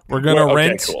 Yeah, we're gonna Okay,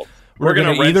 rent. cool. We're gonna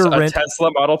rent either a rent. Tesla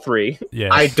Model 3.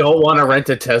 Yes. I don't want to rent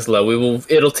a Tesla.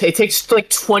 It takes like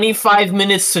 25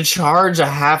 minutes to charge a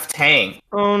half tank.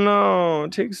 Oh no,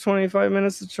 it takes 25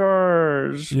 minutes to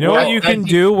charge. You know Well, what you can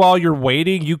do while you're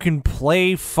waiting? You can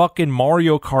play fucking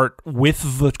Mario Kart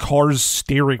with the car's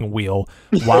steering wheel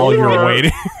while you're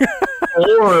waiting.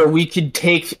 Or we could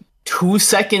take 2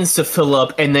 seconds to fill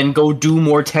up and then go do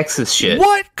more Texas shit.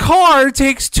 What car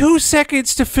takes 2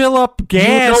 seconds to fill up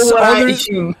gas?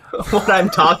 You know what I'm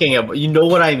talking about. You know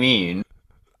what I mean.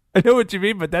 I know what you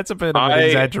mean, but that's a bit of an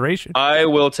exaggeration. I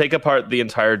will take apart the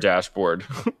entire dashboard.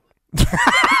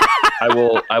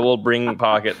 I will bring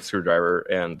pocket screwdriver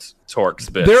and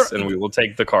Torx bits, and we will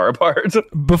take the car apart.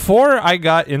 Before I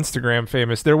got Instagram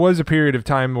famous, there was a period of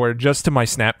time where just to my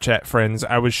Snapchat friends,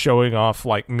 I was showing off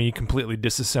like me completely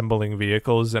disassembling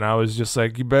vehicles, and I was just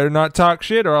like, "You better not talk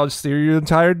shit, or I'll steal your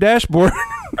entire dashboard."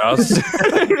 I will steal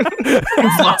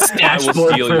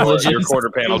your quarter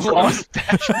panel trim. Lost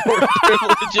dashboard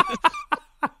privileges.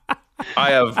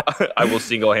 I will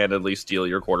single-handedly steal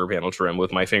your quarter panel trim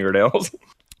with my fingernails.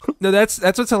 No, that's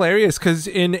what's hilarious, because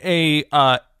in a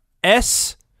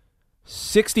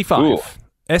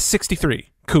S63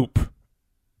 coupe,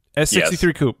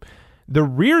 coupe, the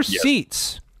rear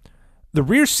seats, the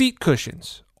rear seat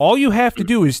cushions, all you have to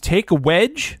do is take a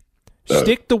wedge,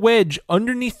 stick the wedge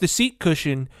underneath the seat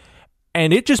cushion,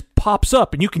 and it just pops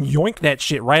up, and you can yoink that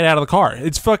shit right out of the car.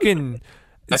 It's fucking...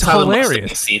 That's how hilarious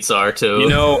the seats are too. You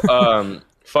know,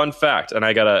 fun fact, and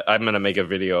I'm gonna make a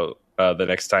video the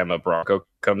next time a Bronco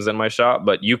comes in my shop.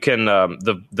 But you can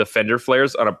the fender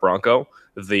flares on a Bronco,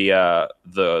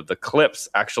 the clips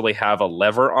actually have a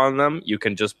lever on them. You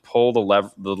can just pull the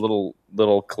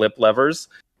little clip levers,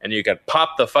 and you can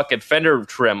pop the fucking fender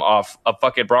trim off a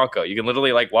fucking Bronco. You can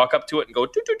literally like walk up to it and go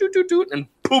doot doot doot doot doot, and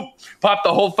poop, pop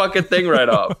the whole fucking thing right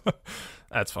off.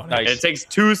 That's funny. Nice. It takes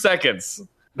 2 seconds.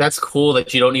 That's cool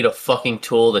that you don't need a fucking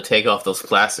tool to take off those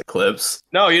plastic clips.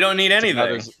 No, you don't need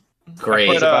anything. Great.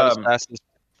 It's about as fast as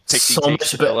Pixie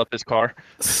takes to fill up his car.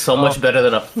 So much better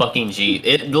than a fucking Jeep.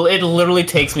 It literally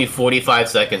takes me 45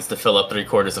 seconds to fill up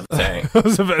 3/4 of a tank. I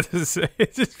was about to say,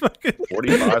 it's just fucking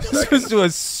 45 seconds. Just to a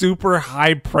super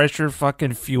high pressure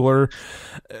fucking fuel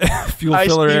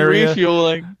filler area.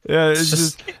 Refueling. Yeah, it's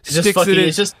just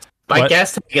my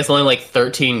gas tank is only like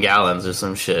 13 gallons or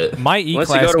some shit. My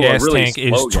E-Class gas tank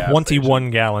is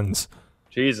 21 gallons.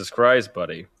 Jesus Christ,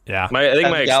 buddy. Yeah. I think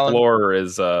my Explorer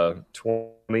is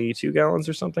 22 gallons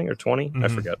or something, or 20. Mm-hmm. I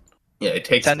forget. Yeah, it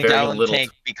takes 10-gallon little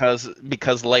tank because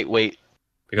lightweight.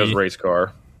 Because race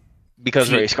car.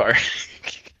 Because race car.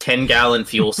 10-gallon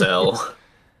fuel cell.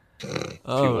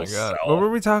 Oh my god. What were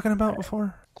we talking about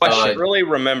before? Question. Really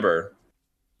remember.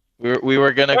 We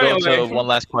were gonna go to one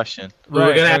last question. We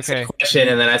were gonna ask a question,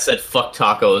 and then I said "fuck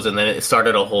tacos," and then it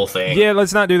started a whole thing. Yeah,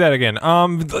 let's not do that again.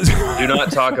 Do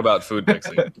not talk about food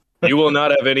mixing. You will not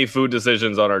have any food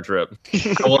decisions on our trip.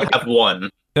 I will have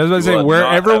one. I was going to say,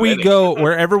 wherever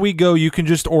we go, you can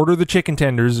just order the chicken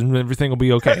tenders, and everything will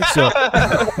be okay. So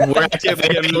we're at the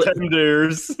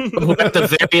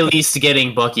very least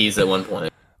getting Buc-ee's at one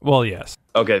point. Well, yes.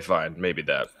 Okay, fine, maybe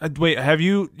that. Wait,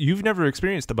 you've never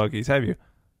experienced the Buc-ee's, have you?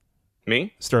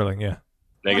 Me? Sterling, yeah.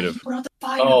 Negative.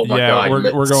 Oh my god, we're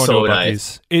going so to a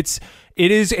Buc-ee's. It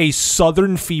is a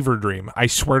Southern fever dream. I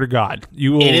swear to God,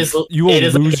 you will lose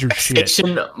your shit.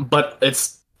 But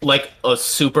it's like a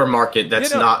supermarket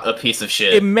that's not a piece of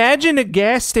shit. Imagine a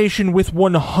gas station with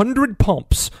 100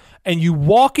 pumps, and you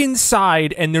walk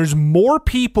inside, and there's more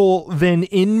people than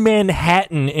in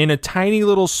Manhattan in a tiny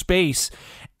little space,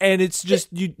 and it's just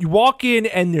you walk in,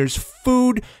 and there's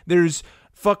food, there's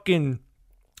fucking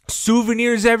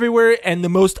souvenirs everywhere, and the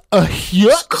most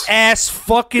ass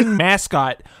fucking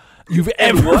mascot you've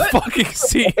ever fucking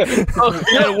seen.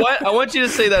 What? I want you to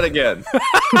say that again.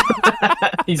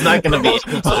 He's not going to be.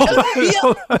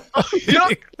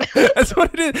 That's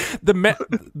what it is.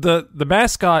 The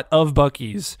mascot of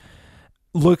Buc-ee's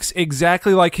looks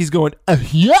exactly like he's going.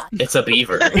 It's a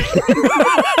beaver.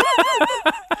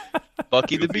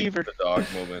 Bucky the Beaver. The dog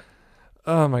moment.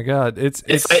 Oh my god, it's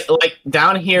like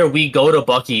down here we go to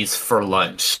Buc-ee's for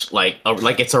lunch, like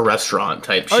it's a restaurant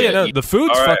type shit. Oh yeah, no, the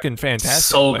food's fucking fantastic.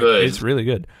 So good. It's really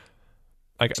good.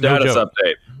 Like status no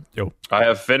update. Yo. I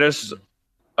have finished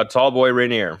a Tall Boy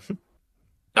Rainier.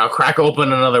 Now crack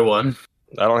open another one.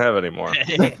 I don't have any more.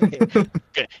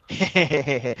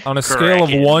 On a scale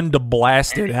of 1 to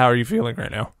blasted, how are you feeling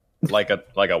right now? Like a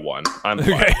 1. I'm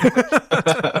fine.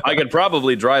 I could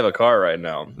probably drive a car right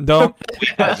now. Don't.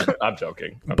 I'm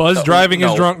joking. Buzz driving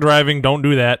is drunk driving. Don't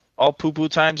do that. All poo-poo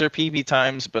times are pee-pee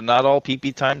times, but not all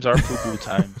pee-pee times are poo-poo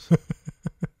times.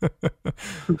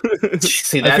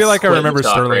 See, I feel like I remember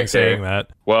Sterling saying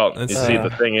that. Well, you see, the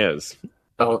thing is.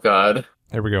 Oh god.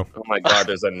 There we go. Oh my god,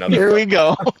 there's another. Here we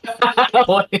go.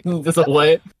 What?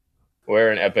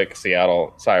 We're an epic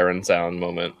Seattle siren sound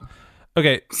moment.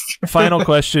 Okay, final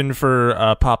question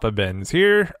for Papa Benz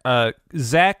here.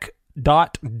 Zach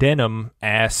Denim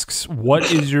asks,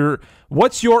 what's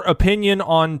your opinion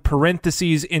on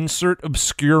parentheses insert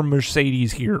obscure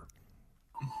Mercedes here?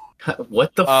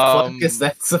 What the fuck is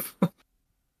that?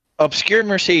 Obscure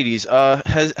Mercedes.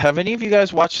 Have any of you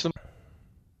guys watched them?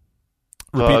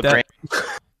 Repeat that.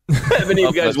 Have any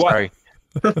of you guys watched?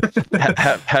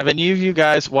 Have any of you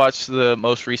guys watched the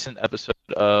most recent episode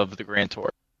of the Grand Tour?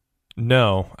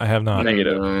 No, I have not.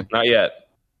 Negative. Not yet.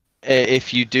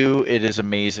 If you do, it is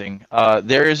amazing.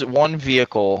 There is one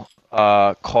vehicle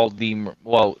called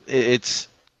it's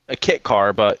a kit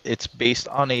car, but it's based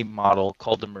on a model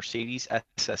called the Mercedes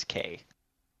SSK.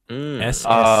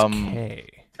 SSK.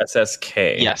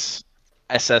 SSK. Yes,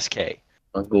 SSK.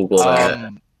 I'll Google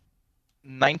that.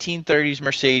 1930s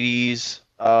Mercedes.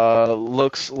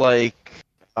 Looks like.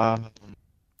 One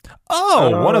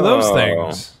of those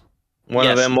things. One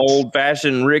of them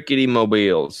old-fashioned rickety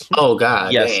mobiles. Oh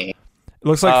god, yes. dang. It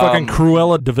looks like fucking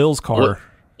Cruella DeVille's car.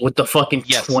 With the fucking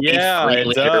 23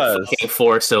 liter fucking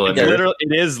 4-cylinder.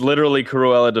 It is literally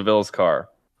Cruella DeVille's car.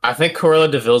 I think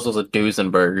Cruella DeVille's was a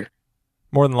Duesenberg.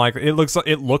 More than likely, it looks like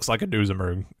a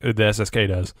Duesenberg. The SSK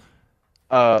does.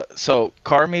 So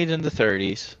car made in the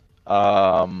 30s.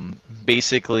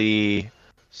 Basically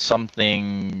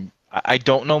something I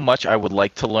don't know much. I would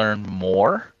like to learn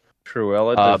more.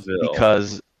 Cruella DeVille.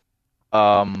 Because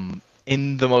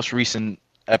in the most recent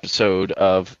episode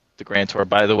of the Grand Tour,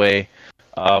 by the way,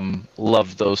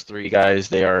 love those three guys.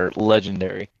 They are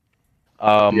legendary.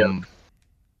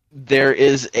 There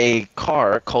is a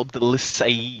car called the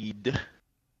Lysaid.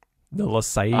 The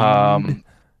Lysaid.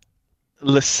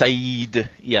 Lysaid,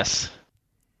 yes.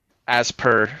 As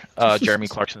per Jeremy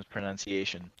Clarkson's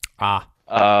pronunciation.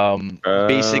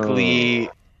 Basically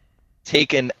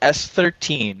take an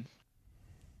S13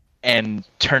 and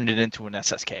turned it into an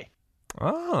SSK.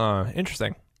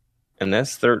 Interesting. An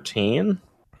S13?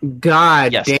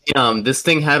 God damn, this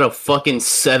thing had a fucking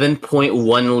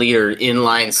 7.1 liter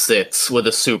inline six with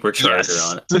a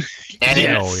supercharger on it. And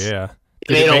yeah.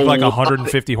 Did it make like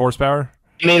 150 horsepower?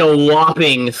 It made a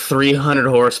whopping 300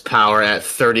 horsepower at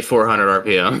 3,400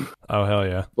 RPM. Oh, hell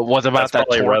yeah. But what about that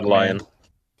torque, red line?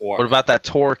 What about that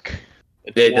torque?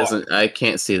 It doesn't. I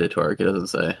can't see the torque. It doesn't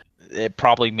say. It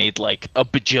probably made like a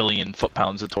bajillion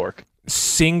foot-pounds of torque.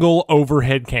 Single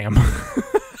overhead cam.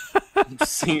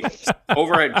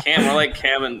 Overhead cam, more like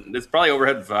cam, and it's probably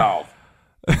overhead valve.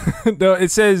 No, it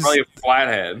says probably a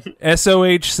flathead.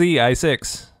 SOHC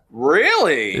i6.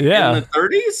 Really? Yeah. In the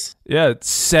 30s? Yeah,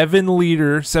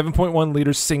 7.1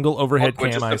 liter single overhead cam.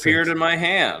 Which just i6. appeared in my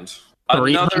hand.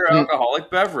 Another alcoholic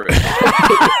beverage.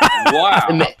 Wow.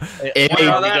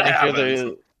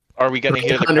 Are we going to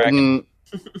hear the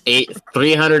crack?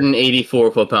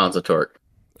 384 foot-pounds of torque.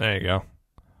 There you go.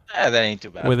 That ain't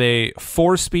too bad. With a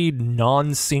 4-speed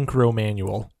non-synchro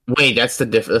manual. Wait, that's the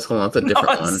different. That's a different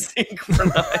one.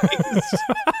 Non-synchronized.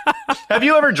 Have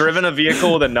you ever driven a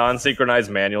vehicle with a non-synchronized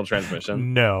manual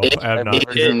transmission? No, I have not.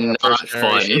 It is not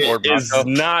fun.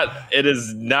 It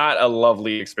is not a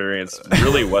lovely experience,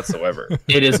 really, whatsoever.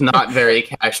 It is not very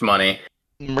cash money.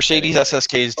 Mercedes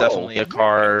SSK is definitely a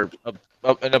car,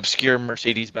 an obscure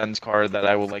Mercedes-Benz car that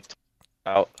I would like to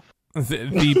talk about.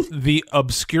 The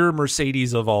obscure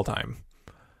Mercedes of all time.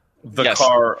 The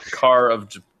car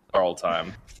of all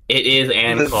time. It is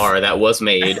an car that was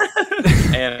made.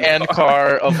 and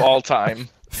car of all time.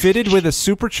 Fitted with a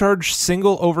supercharged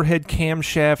single overhead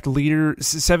camshaft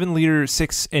 7-liter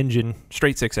 6 engine,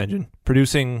 straight 6 engine,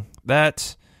 producing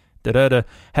that.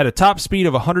 Had a top speed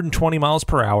of 120 miles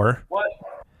per hour.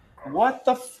 What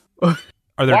the?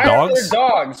 Are there dogs? Are there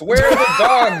dogs? Where are the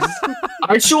dogs?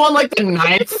 Aren't you on like the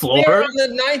 9th floor? They're on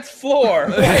the 9th floor.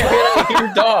 Where are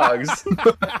your dogs?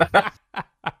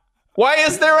 Why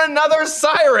is there another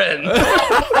siren?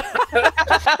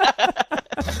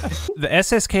 The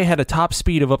SSK had a top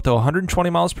speed of up to 120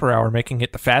 miles per hour, making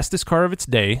it the fastest car of its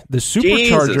day. The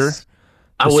supercharger... Jesus.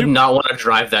 I would not want to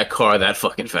drive that car that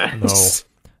fucking fast. No.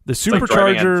 The It's like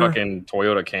supercharger... driving a fucking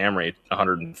Toyota Camry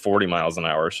 140 miles an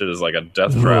hour. Shit is like a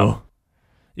death trap.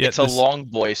 Yeah, it's a long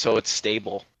boy, so it's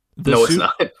stable. No, it's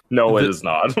not. No, it is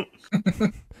not.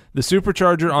 The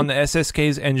supercharger on the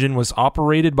SSK's engine was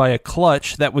operated by a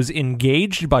clutch that was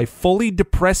engaged by fully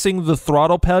depressing the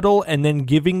throttle pedal and then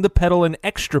giving the pedal an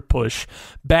extra push.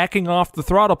 Backing off the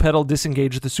throttle pedal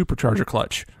disengaged the supercharger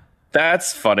clutch.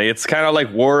 That's funny. It's kind of like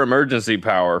war emergency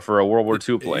power for a World War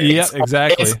II plane. Yeah,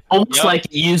 exactly. It's almost like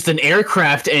you used an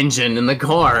aircraft engine in the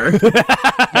car.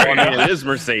 It is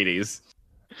Mercedes.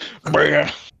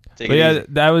 Take Take But it yeah, easy.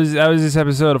 that was this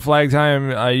episode of Flag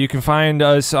Time. You can find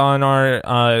us on our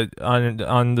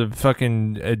on the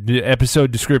fucking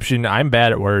episode description. I'm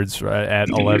bad at words at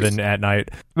 11 at night.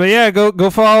 But yeah, go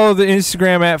follow the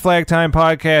Instagram at Flag Time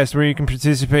Podcast, where you can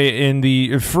participate in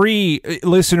the free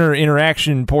listener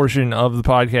interaction portion of the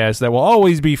podcast that will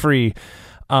always be free,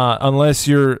 unless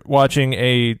you're watching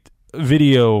a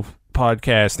video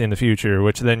podcast in the future,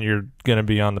 which then you're gonna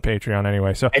be on the Patreon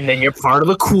anyway. So And then you're part of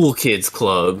the cool kids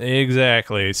club.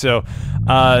 exactly. So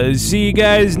see you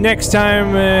guys next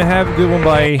time. Have a good one.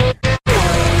 Bye.